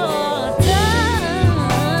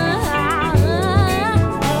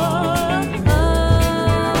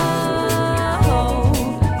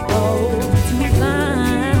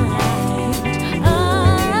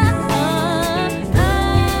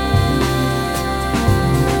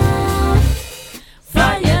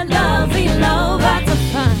 To find for your love, I to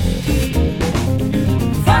find.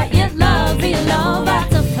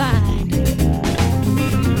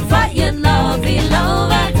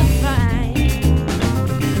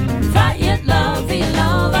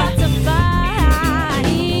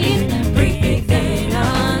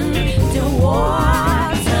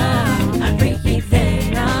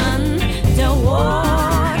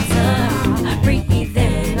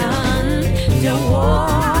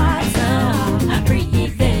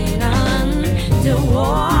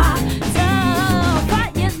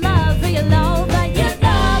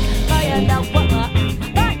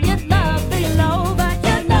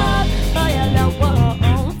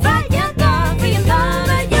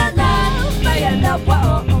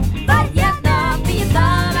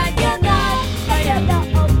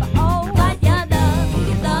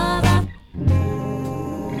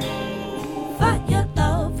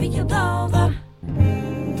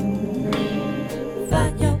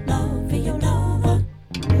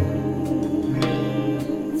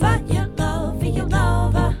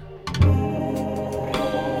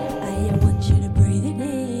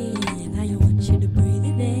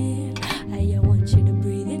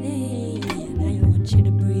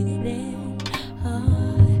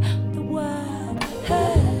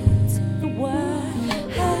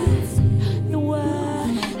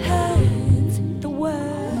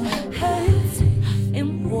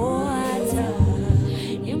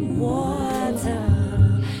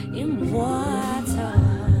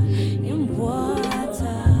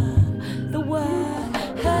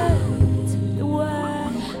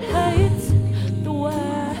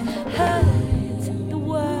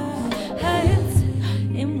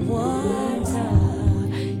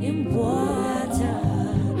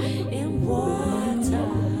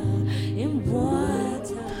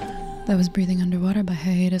 That was Breathing Underwater by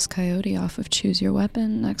Hiatus Coyote off of Choose Your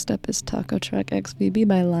Weapon. Next up is Taco Truck XVB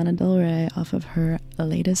by Lana Del Rey off of her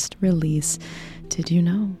latest release. Did you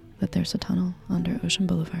know that there's a tunnel under Ocean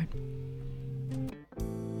Boulevard?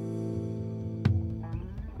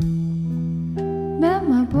 Met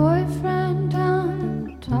my boyfriend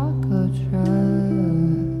down at Taco Truck.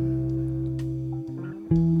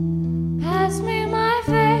 Pass me my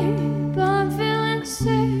vape, I'm feeling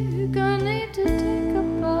sick, I need to take a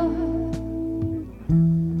bite.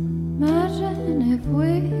 Imagine if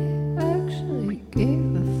we actually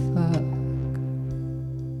gave a fuck.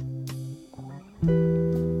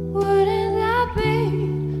 Wouldn't that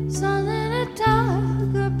be something to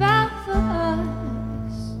talk about for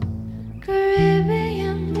us?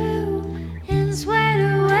 Caribbean blue in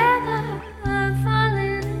sweater weather, I'm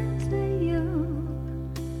falling into you.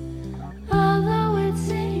 Although it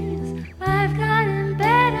seems I've gotten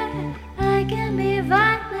better, I can be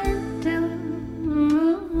violent too.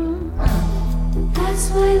 That's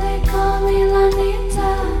why they call me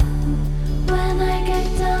Lanita. When I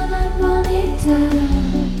get down, I'm bonita.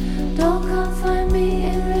 Don't come find me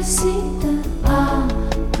in Reseda. I'll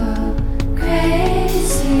go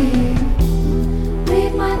crazy.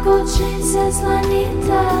 Read my gold chain, says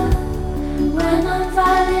Lanita. When I'm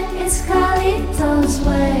violent, it's Carlito's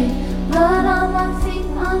way. Blood on my feet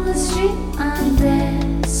on the street, I'm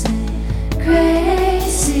dancing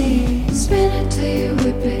crazy. Spin it till you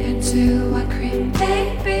whip it into white cream,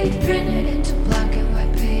 baby. Print it into black and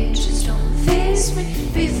white pages. Don't face me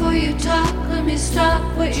before you talk. Let me stop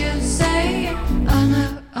what you're saying.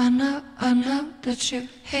 I know that you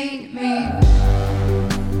hate me.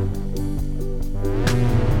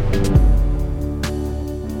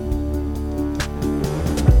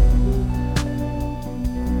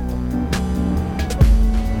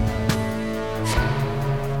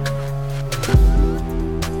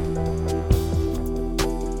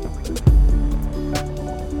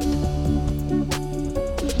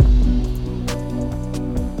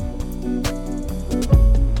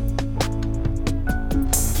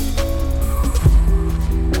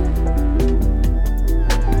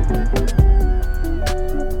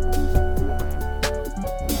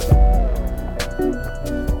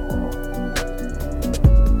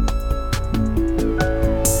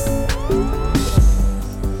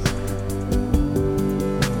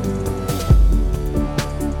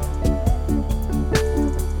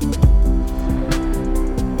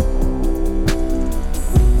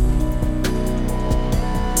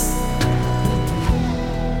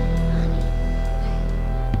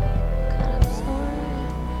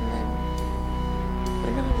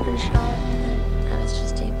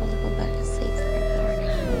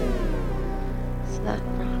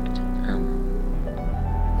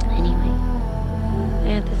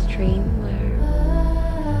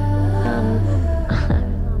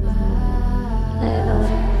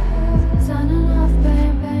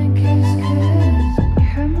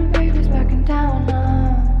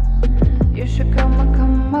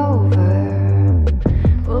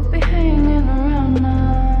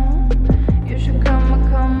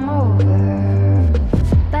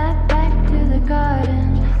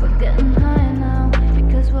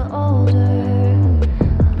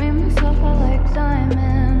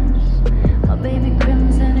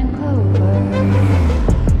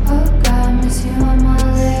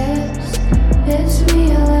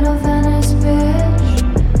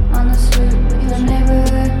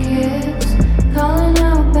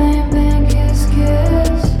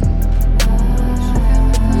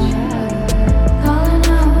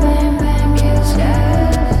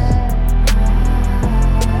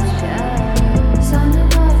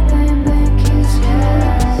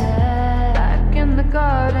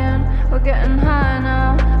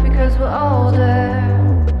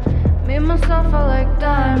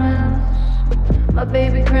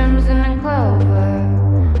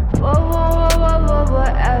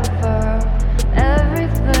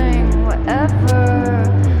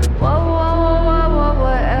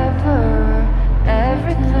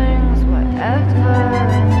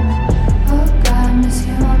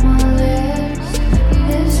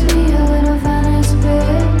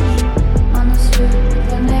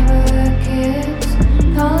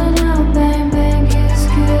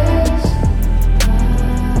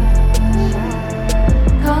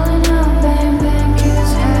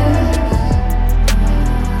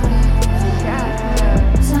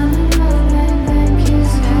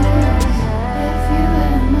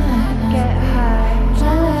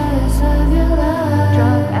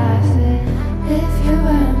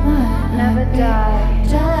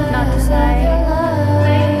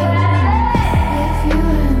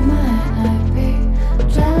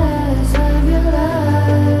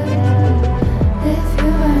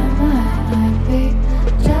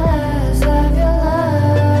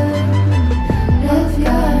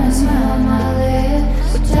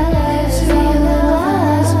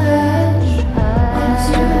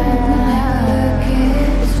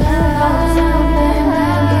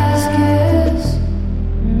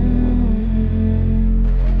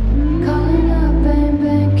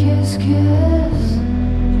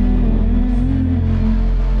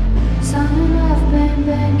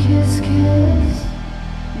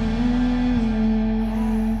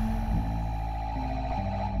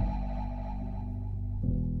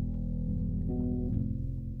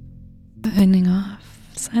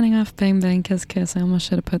 Signing off, Bang Bang Kiss Kiss. I almost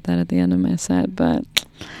should have put that at the end of my set, but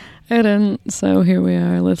I didn't. So here we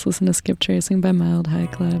are. Let's listen to Skip Tracing by Mild High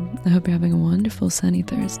Club. I hope you're having a wonderful sunny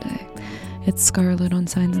Thursday. It's Scarlet on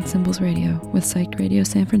Signs and Symbols Radio with Psyched Radio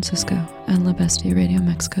San Francisco and La Bestia Radio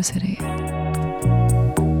Mexico City.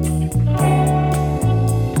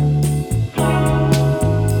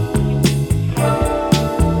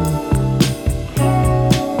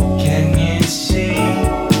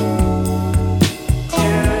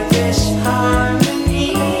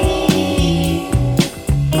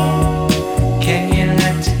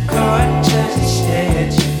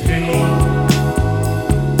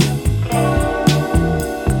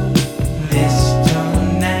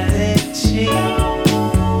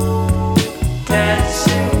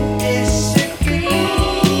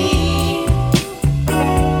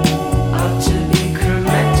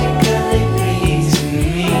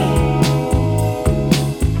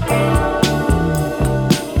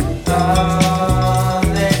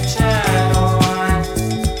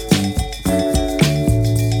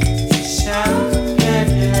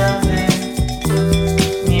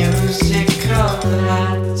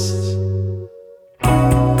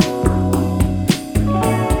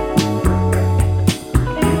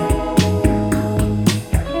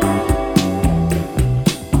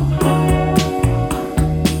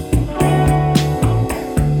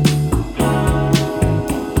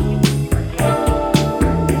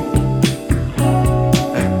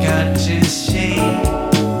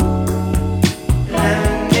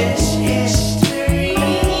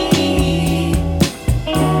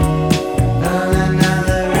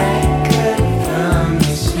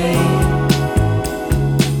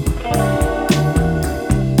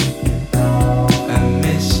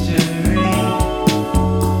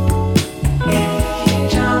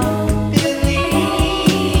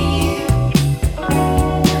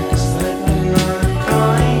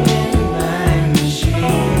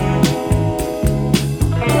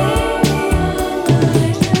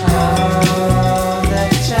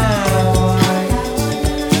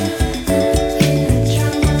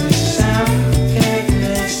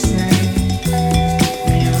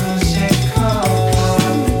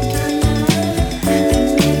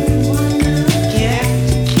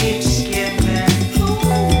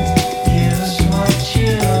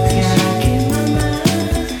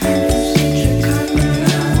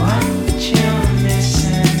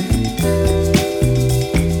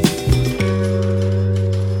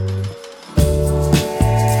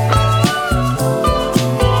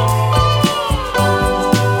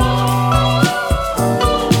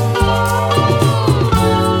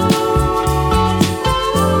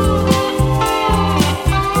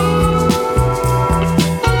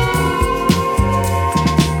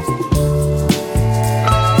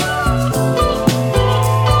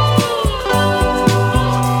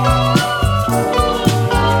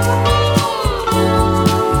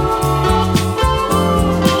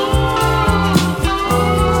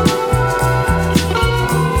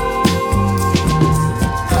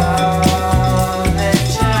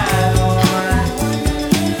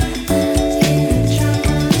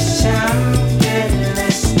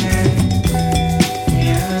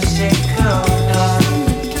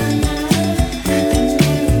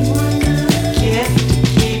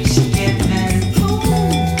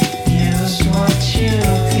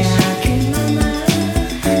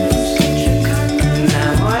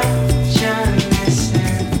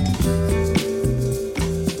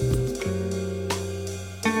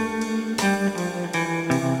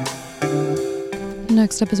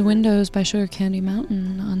 Next up is Windows by Sugar Candy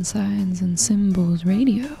Mountain on Signs and Symbols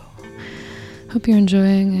Radio. Hope you're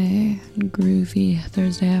enjoying a groovy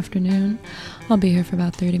Thursday afternoon. I'll be here for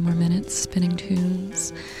about 30 more minutes spinning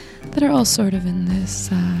tunes that are all sort of in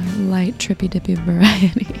this light, trippy-dippy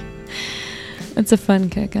variety. It's a fun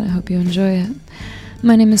kick and I hope you enjoy it.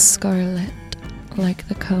 My name is Scarlet, like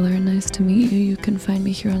the color. Nice to meet you. You can find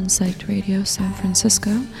me here on Psyched Radio San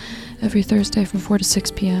Francisco every Thursday from 4 to 6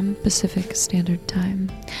 p.m. Pacific Standard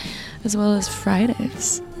Time, as well as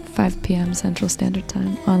Fridays, 5 p.m. Central Standard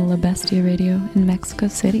Time on La Bestia Radio in Mexico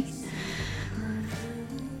City.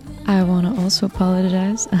 I want to also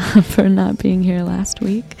apologize for not being here last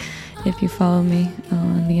week. If you follow me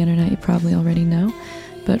on the internet, you probably already know,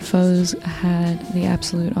 but Foes had the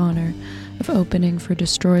absolute honor of opening for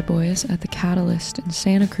Destroy Boys at the Catalyst in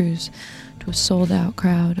Santa Cruz to a sold-out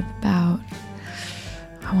crowd of about,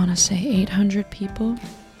 I want to say 800 people,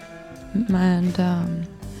 and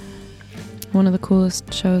one of the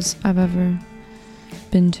coolest shows I've ever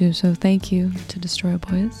been to, so thank you to Destroy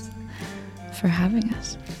Boys for having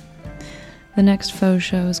us. The next faux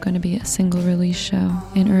show is going to be a single release show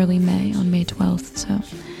in early May, on May 12th, so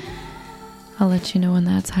I'll let you know when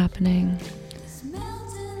that's happening.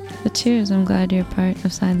 But cheers, I'm glad you're part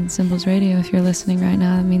of Signs and Symbols Radio. If you're listening right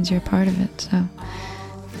now, that means you're a part of it, so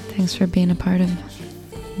thanks for being a part of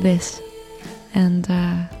this. And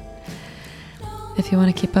if you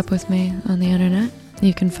want to keep up with me on the internet,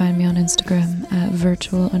 you can find me on Instagram at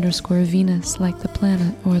virtual_Venus, like the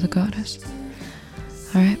planet or the goddess.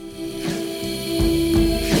 Alright.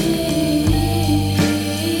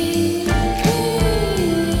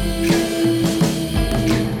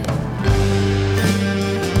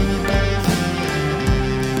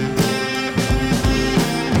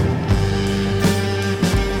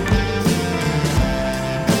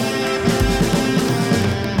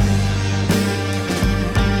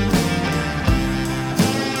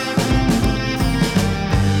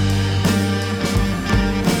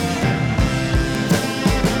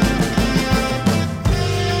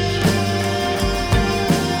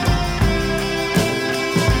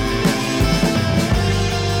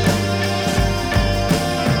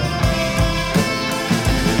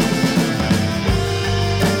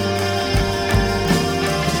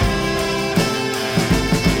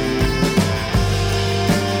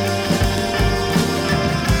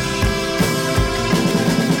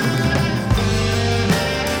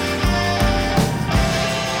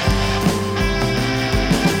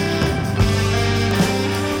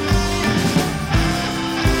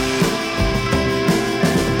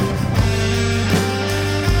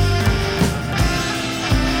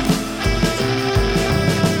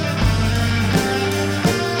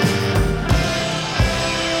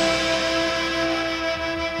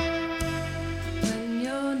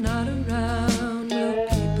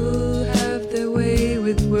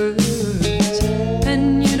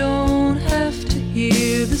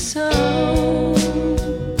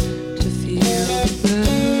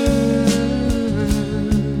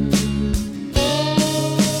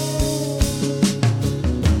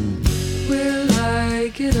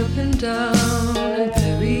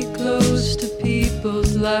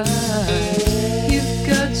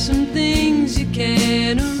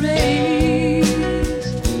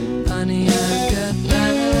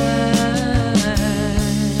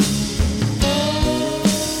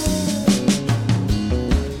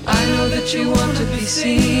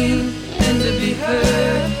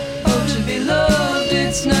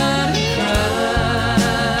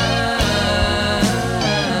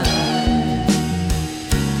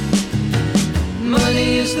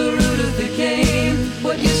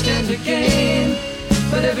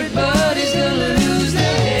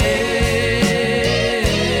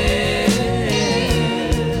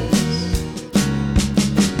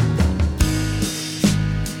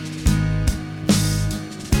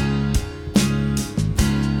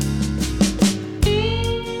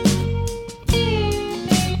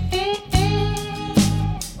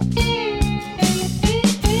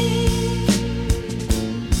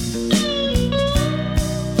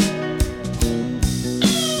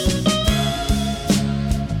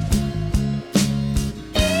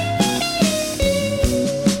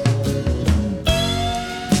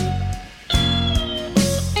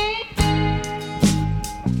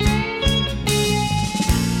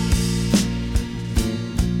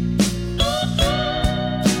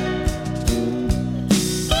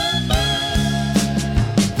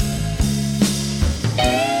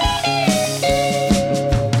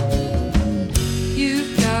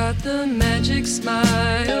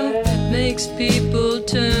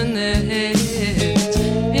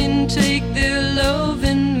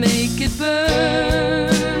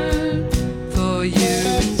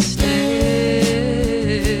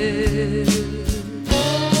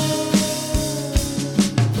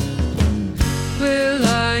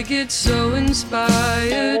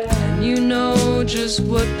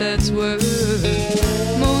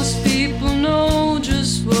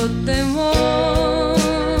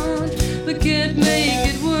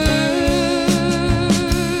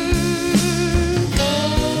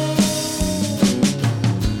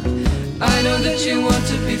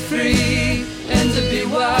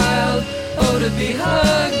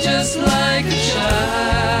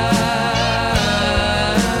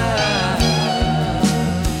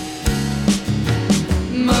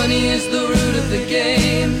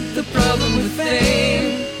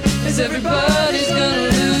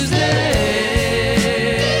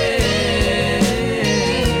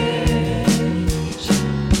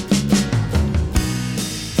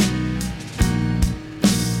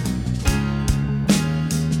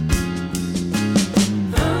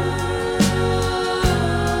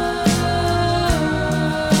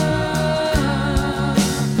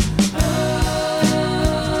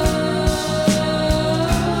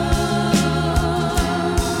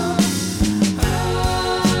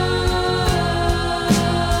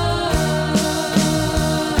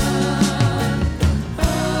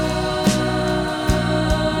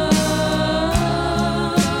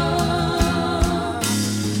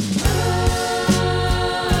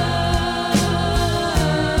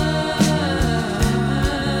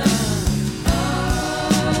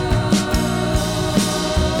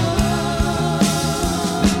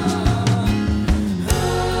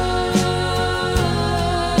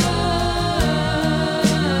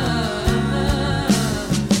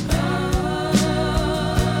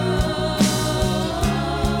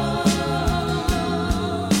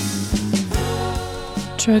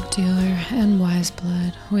 Drug Dealer and Wise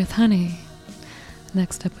Blood with Honey.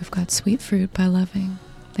 Next up, we've got Sweet Fruit by Loving.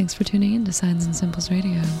 Thanks for tuning in to Signs and Symbols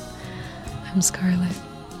Radio. I'm Scarlett.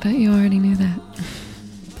 Bet you already knew that.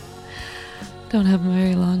 Don't have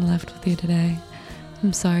very long left with you today.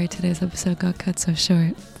 I'm sorry today's episode got cut so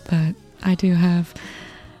short, but I do have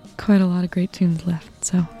quite a lot of great tunes left,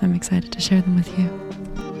 so I'm excited to share them with you.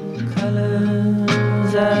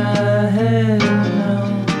 Colors I had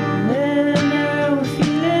known and now feeling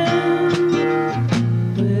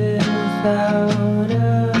without a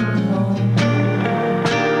home.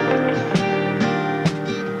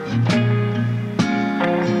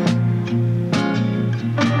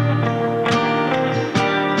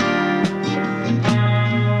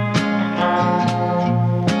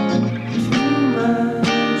 Too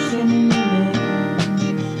much in me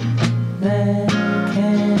that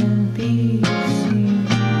can't be seen.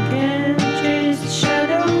 Can't chase the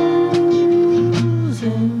shadows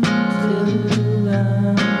until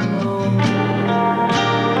I'm home.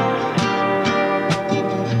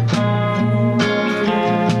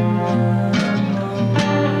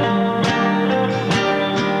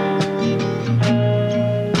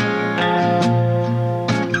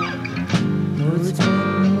 Oh, it's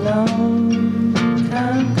been a long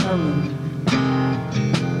time coming.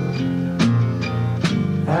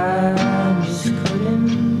 I just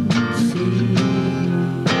couldn't see.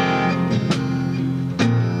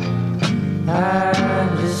 I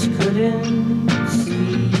just couldn't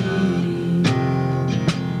see.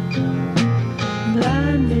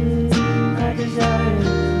 Blinded by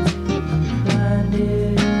desire,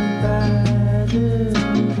 blinded by the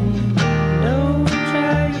dream. No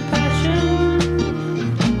tried passion,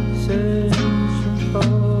 searching for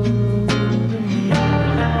the meaning.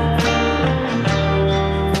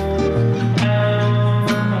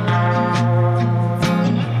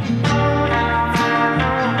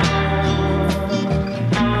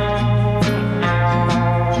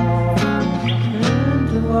 Learn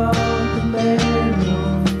to walk the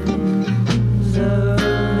bedrooms of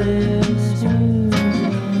this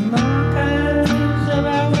museum, archives of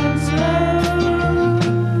our once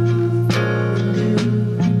loved.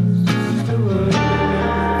 Lose the word.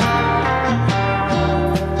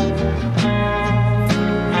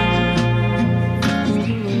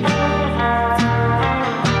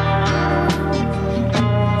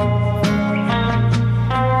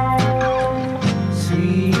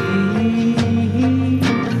 Sweet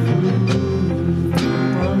fruit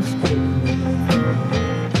once bitten me.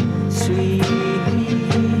 Sweet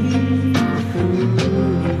fruit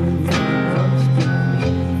once bitten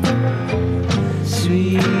me.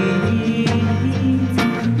 Sweet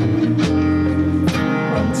fruit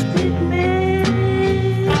once bitten me.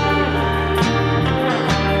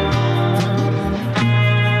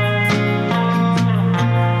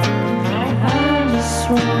 I just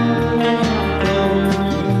want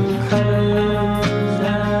colors I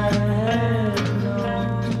had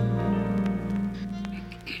known.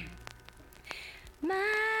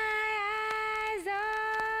 My eyes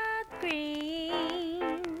are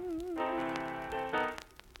green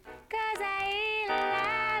 'cause I eat a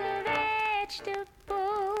lot of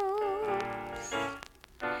vegetables.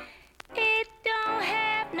 It don't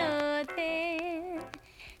have nothing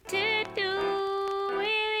to do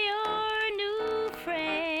with your new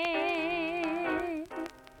friend.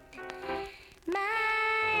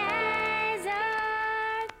 My eyes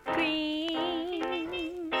are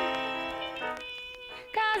green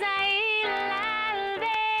 'cause I eat a lot of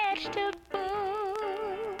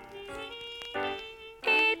vegetables.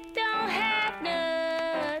 It don't have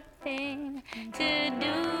nothing to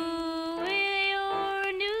do with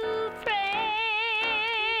your new friend.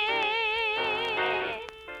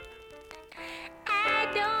 I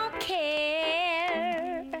don't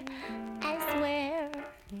care, I swear.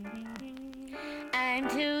 I'm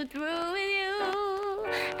too through with you.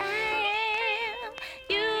 I am.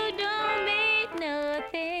 You don't mean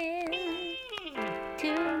nothing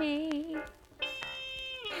to me.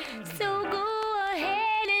 So go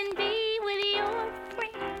ahead and be with your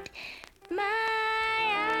friend. My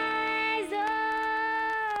eyes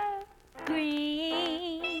are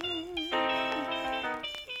green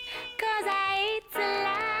 'cause I eat a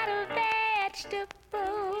lot of vegetables.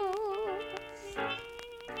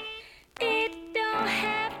 It don't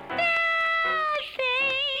have nothing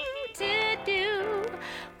to do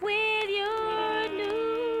with your new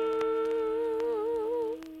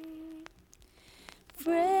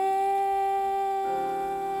friend.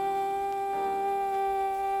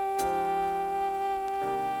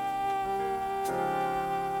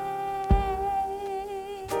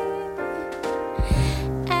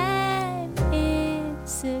 I'm in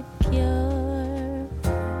insecure,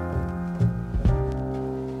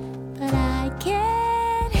 but I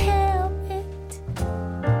can't help it.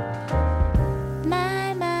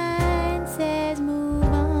 My mind says move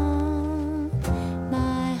on,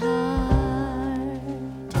 my heart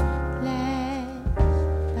lags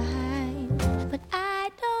behind, but I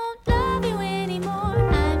don't love you anymore.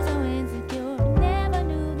 I'm so insecure, never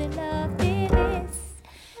knew that love did this.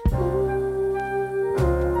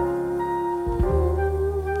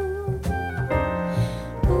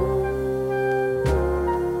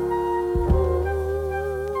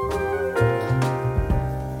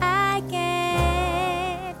 I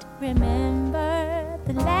can't remember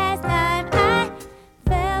the last time I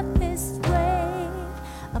felt this way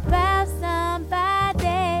about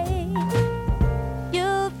somebody.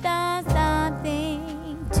 You've done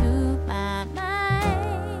something to my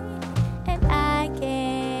mind, and I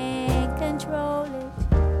can't control it.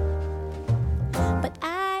 But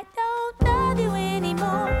I don't love you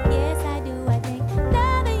anymore. Yes, I do. I think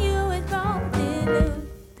loving you is wrong.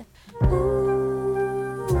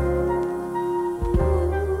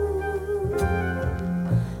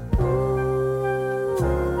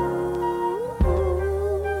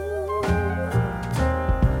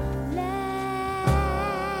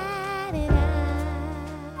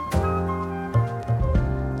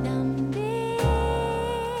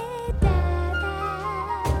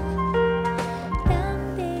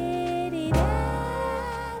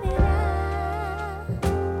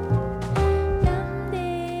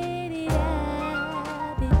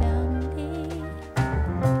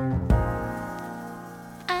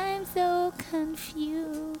 I'm so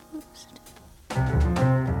confused.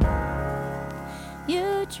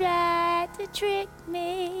 You tried to trick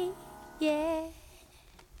me, yeah.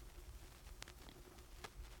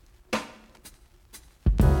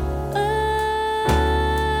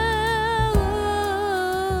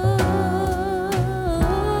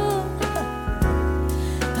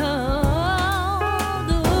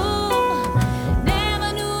 Never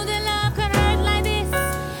knew that love could hurt like this.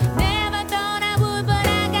 Never thought I would, but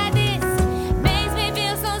I got this. Makes me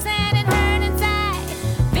feel so sad and hurt inside.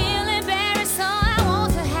 Feel embarrassed, so I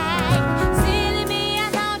want to hide. Silly me, I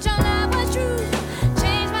thought your love was true.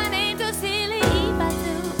 Change my name to Silly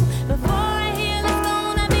Ipatu. Before I heal, it's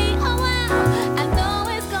gonna be a while. I know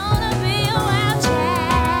it's gonna be a while, child.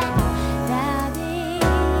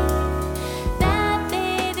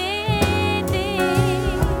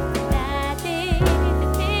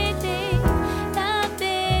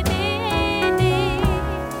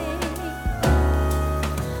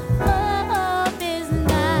 Hope is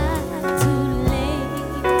not too late,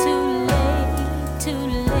 too late, too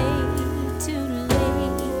late, too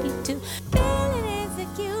late to feeling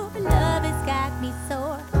insecure. Love has got me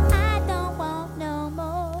sore. I don't want no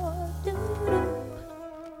more. Doo-doo.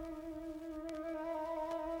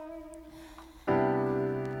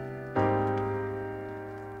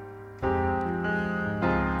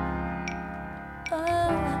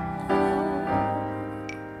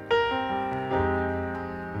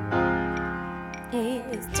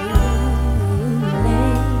 It's too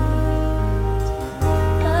late.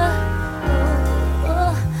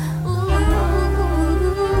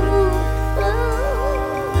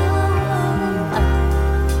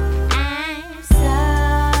 I'm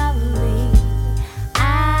sorry. I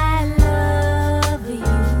love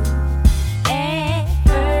you. At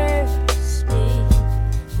first it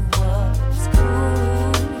was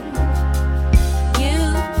cool. You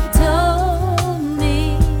told me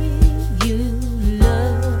you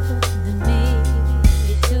loved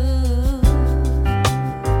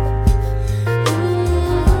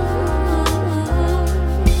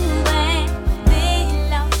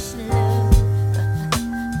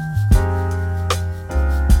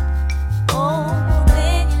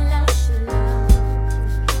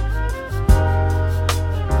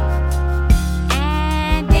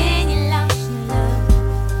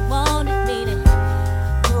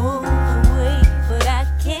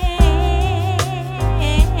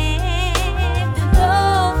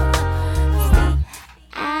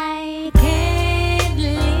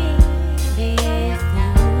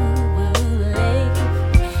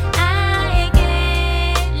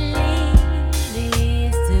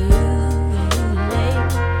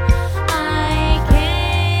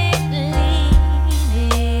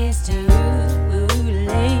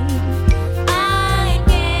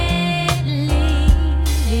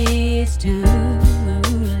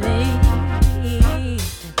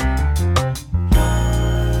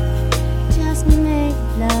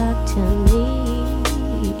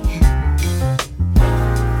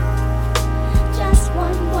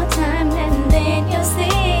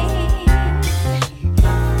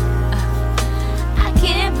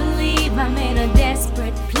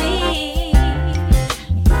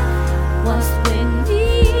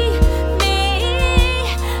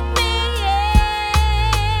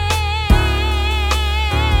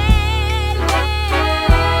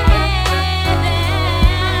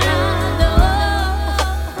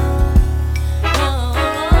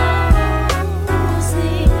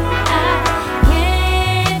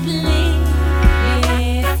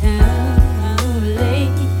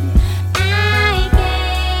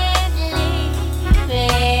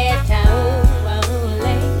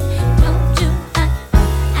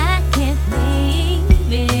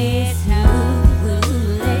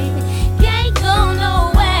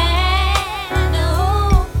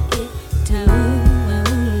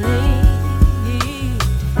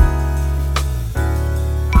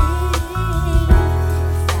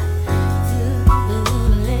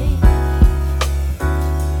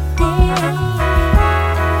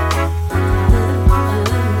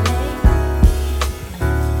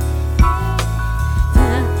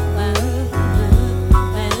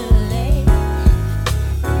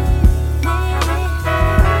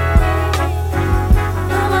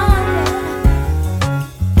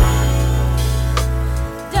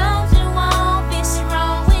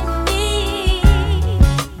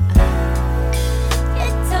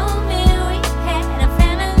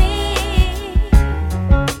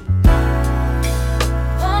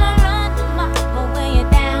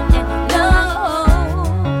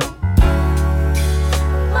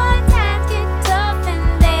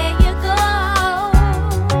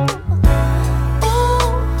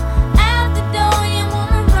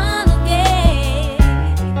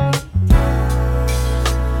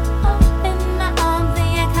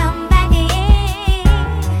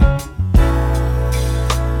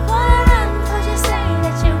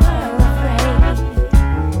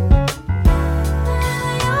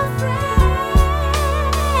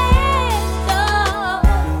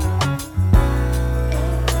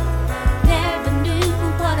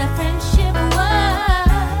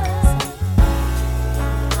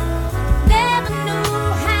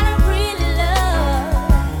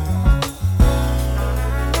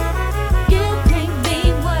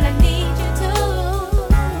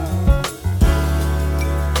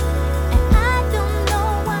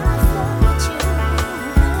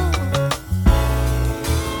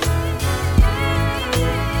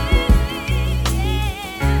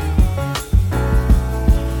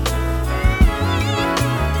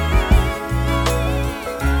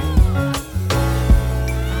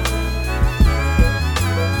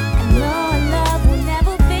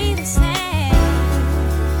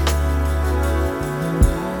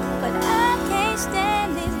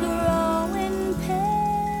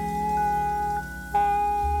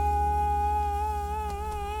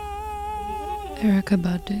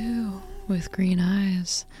Erykah Badu with Green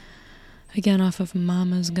Eyes. Again, off of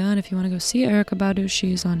Mama's Gun. If you want to go see Erykah Badu,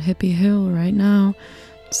 she's on Hippie Hill right now,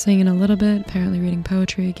 singing a little bit, apparently reading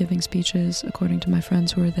poetry, giving speeches, according to my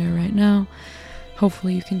friends who are there right now.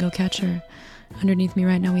 Hopefully you can go catch her. Underneath me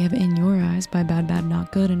right now, we have In Your Eyes by Bad Bad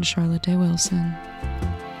Not Good and Charlotte Day Wilson.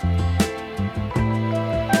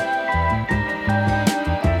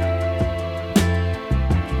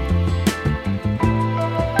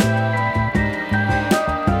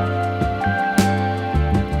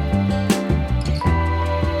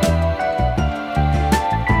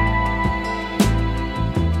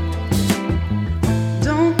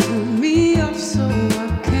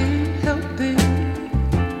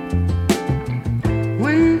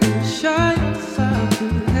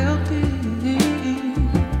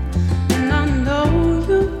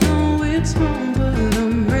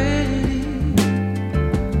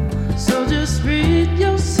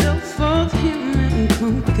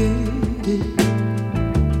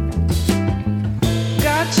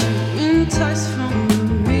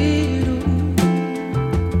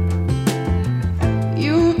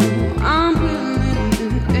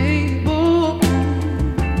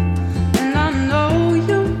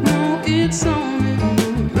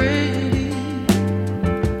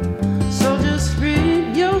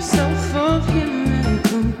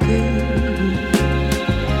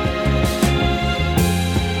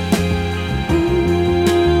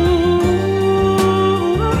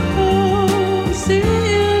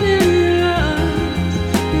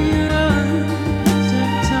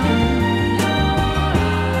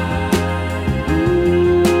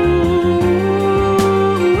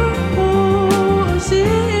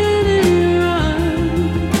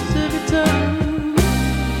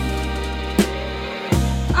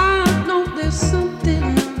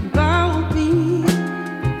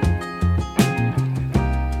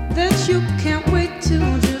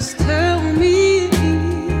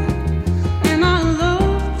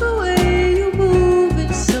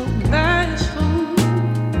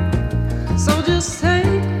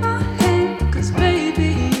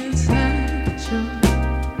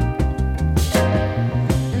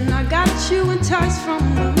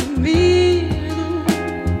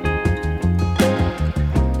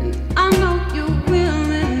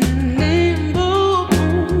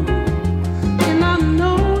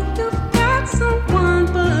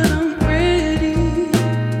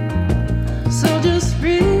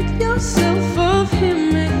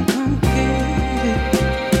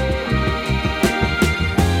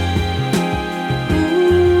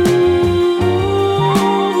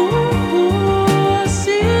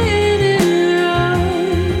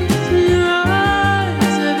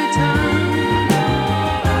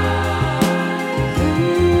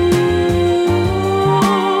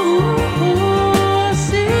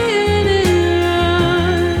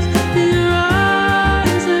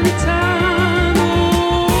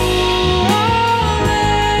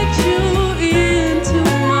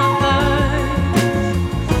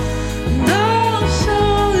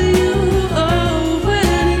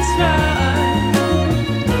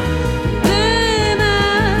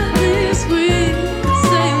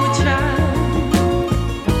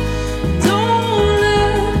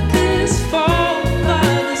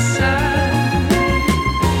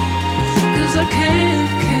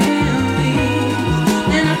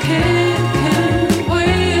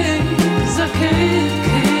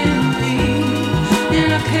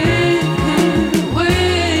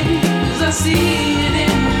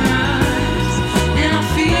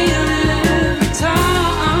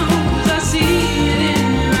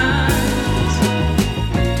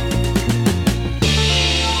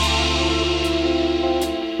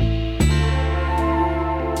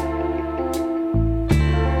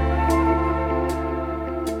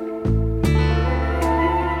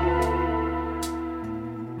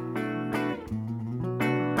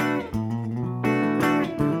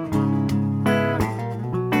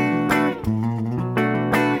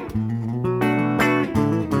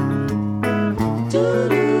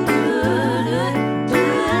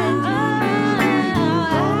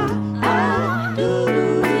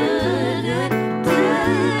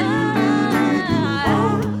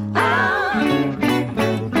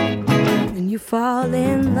 fall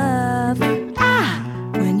in love.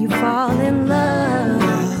 When you fall in love.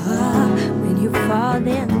 When you fall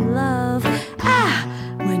in love.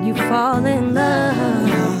 When you fall in love.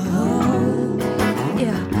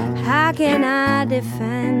 Yeah. How can I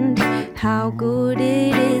defend how good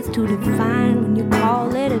it is to define when you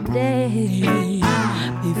call it a day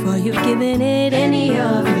before you've given it any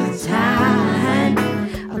of your time?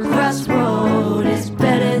 A crossroad is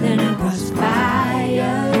better than a crossfire.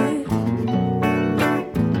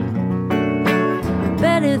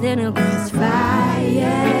 better than a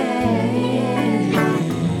crossfire.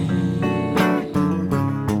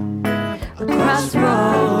 A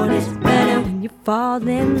crossroad is better when you fall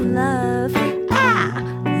in love.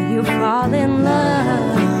 When you fall in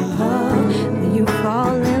love. When you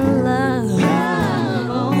fall in love.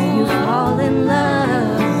 When you fall in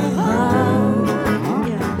love.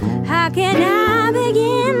 How can I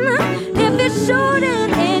begin if it's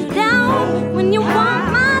shooting it down when you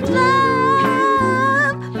want my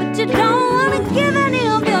love, but you don't want to give any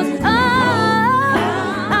of yours?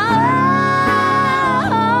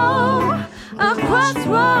 A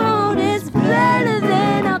crossroad is better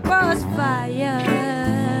than a crossfire.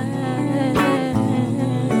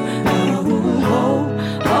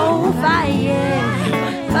 Oh, fire,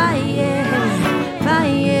 fire,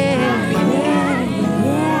 fire.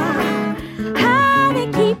 How to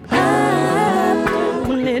keep up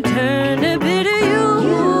when they turn to bitter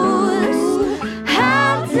use?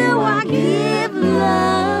 How do I give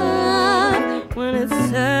love when it's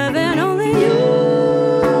serving only you?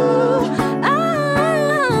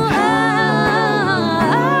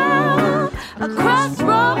 A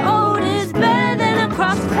crossroad is better than a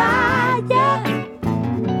crossfire.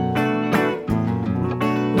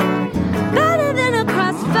 Better than a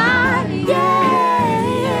crossfire.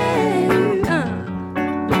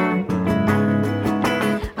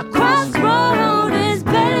 A crossroad is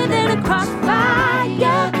better than a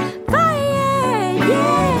crossfire. Fire,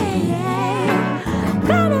 yeah.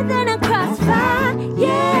 Better than a crossfire,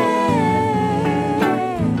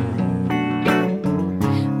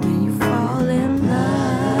 When you fall in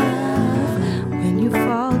love, when you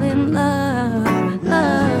fall in love,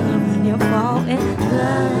 love, when you fall in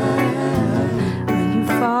love, when you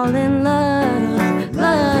fall in love,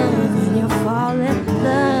 love, when you fall in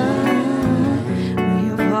love, when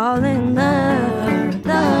you fall in love,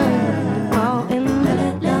 love, fall in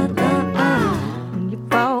love, when you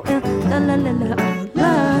fall in love,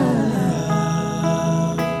 love.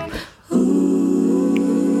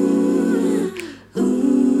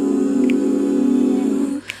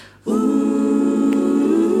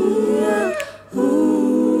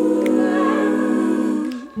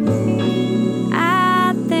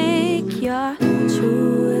 I think you're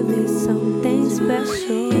truly something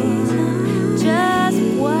special. Just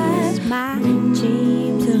what my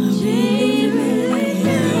dreams of being.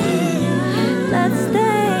 Let's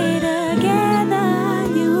stay together,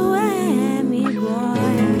 you and me,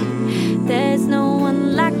 boy. There's no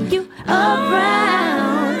one like you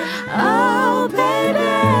around. Oh, baby.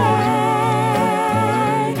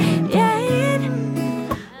 Yeah.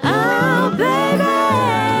 Oh, baby.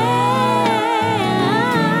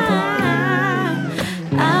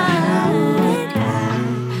 I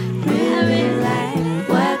really like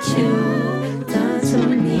what you've done to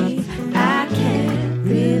me. I can't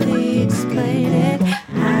really explain it.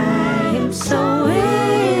 I am so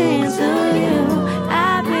into you.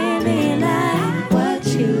 I really like what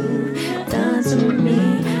you've done to me.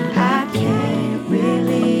 I can't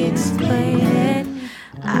really explain it.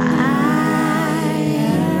 I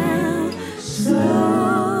am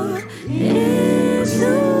so into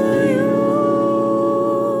you.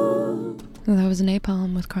 Well, that was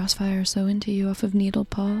Napalm with Crossfire, So Into You off of Needle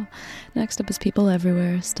Paul. Next up is People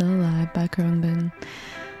Everywhere, Still Alive by Khruangbin.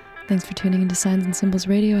 Thanks for tuning into Signs and Symbols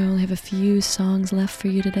Radio. I only have a few songs left for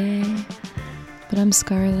you today. But I'm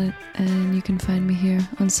Scarlett, and you can find me here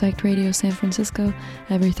on Psyched Radio San Francisco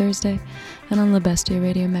every Thursday, and on La Bestia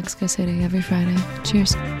Radio Mexico City every Friday.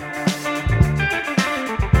 Cheers.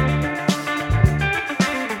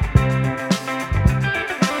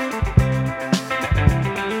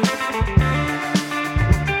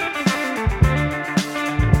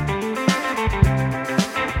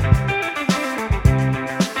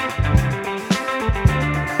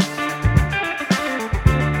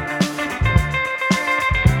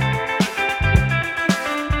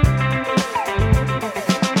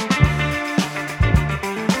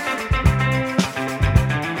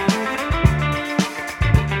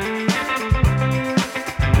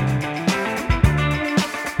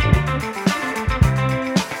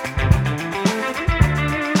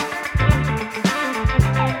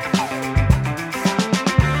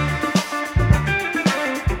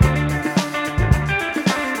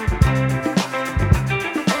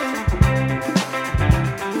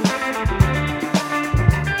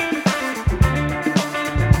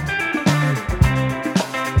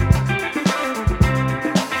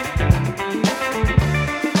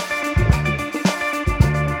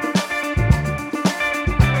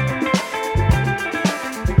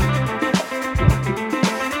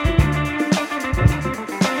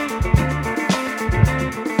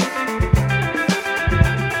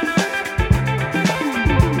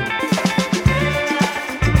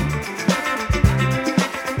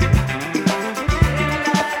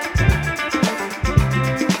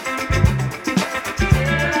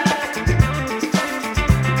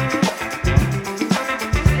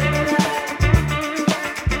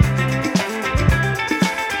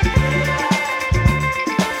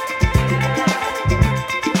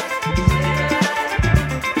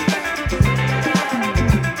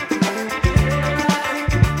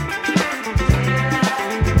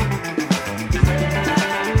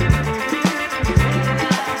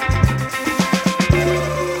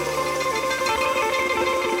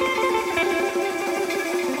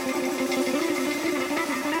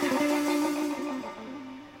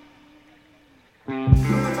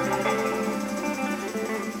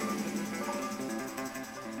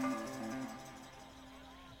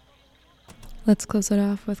 Let's close it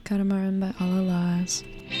off with Catamaran by All Lies.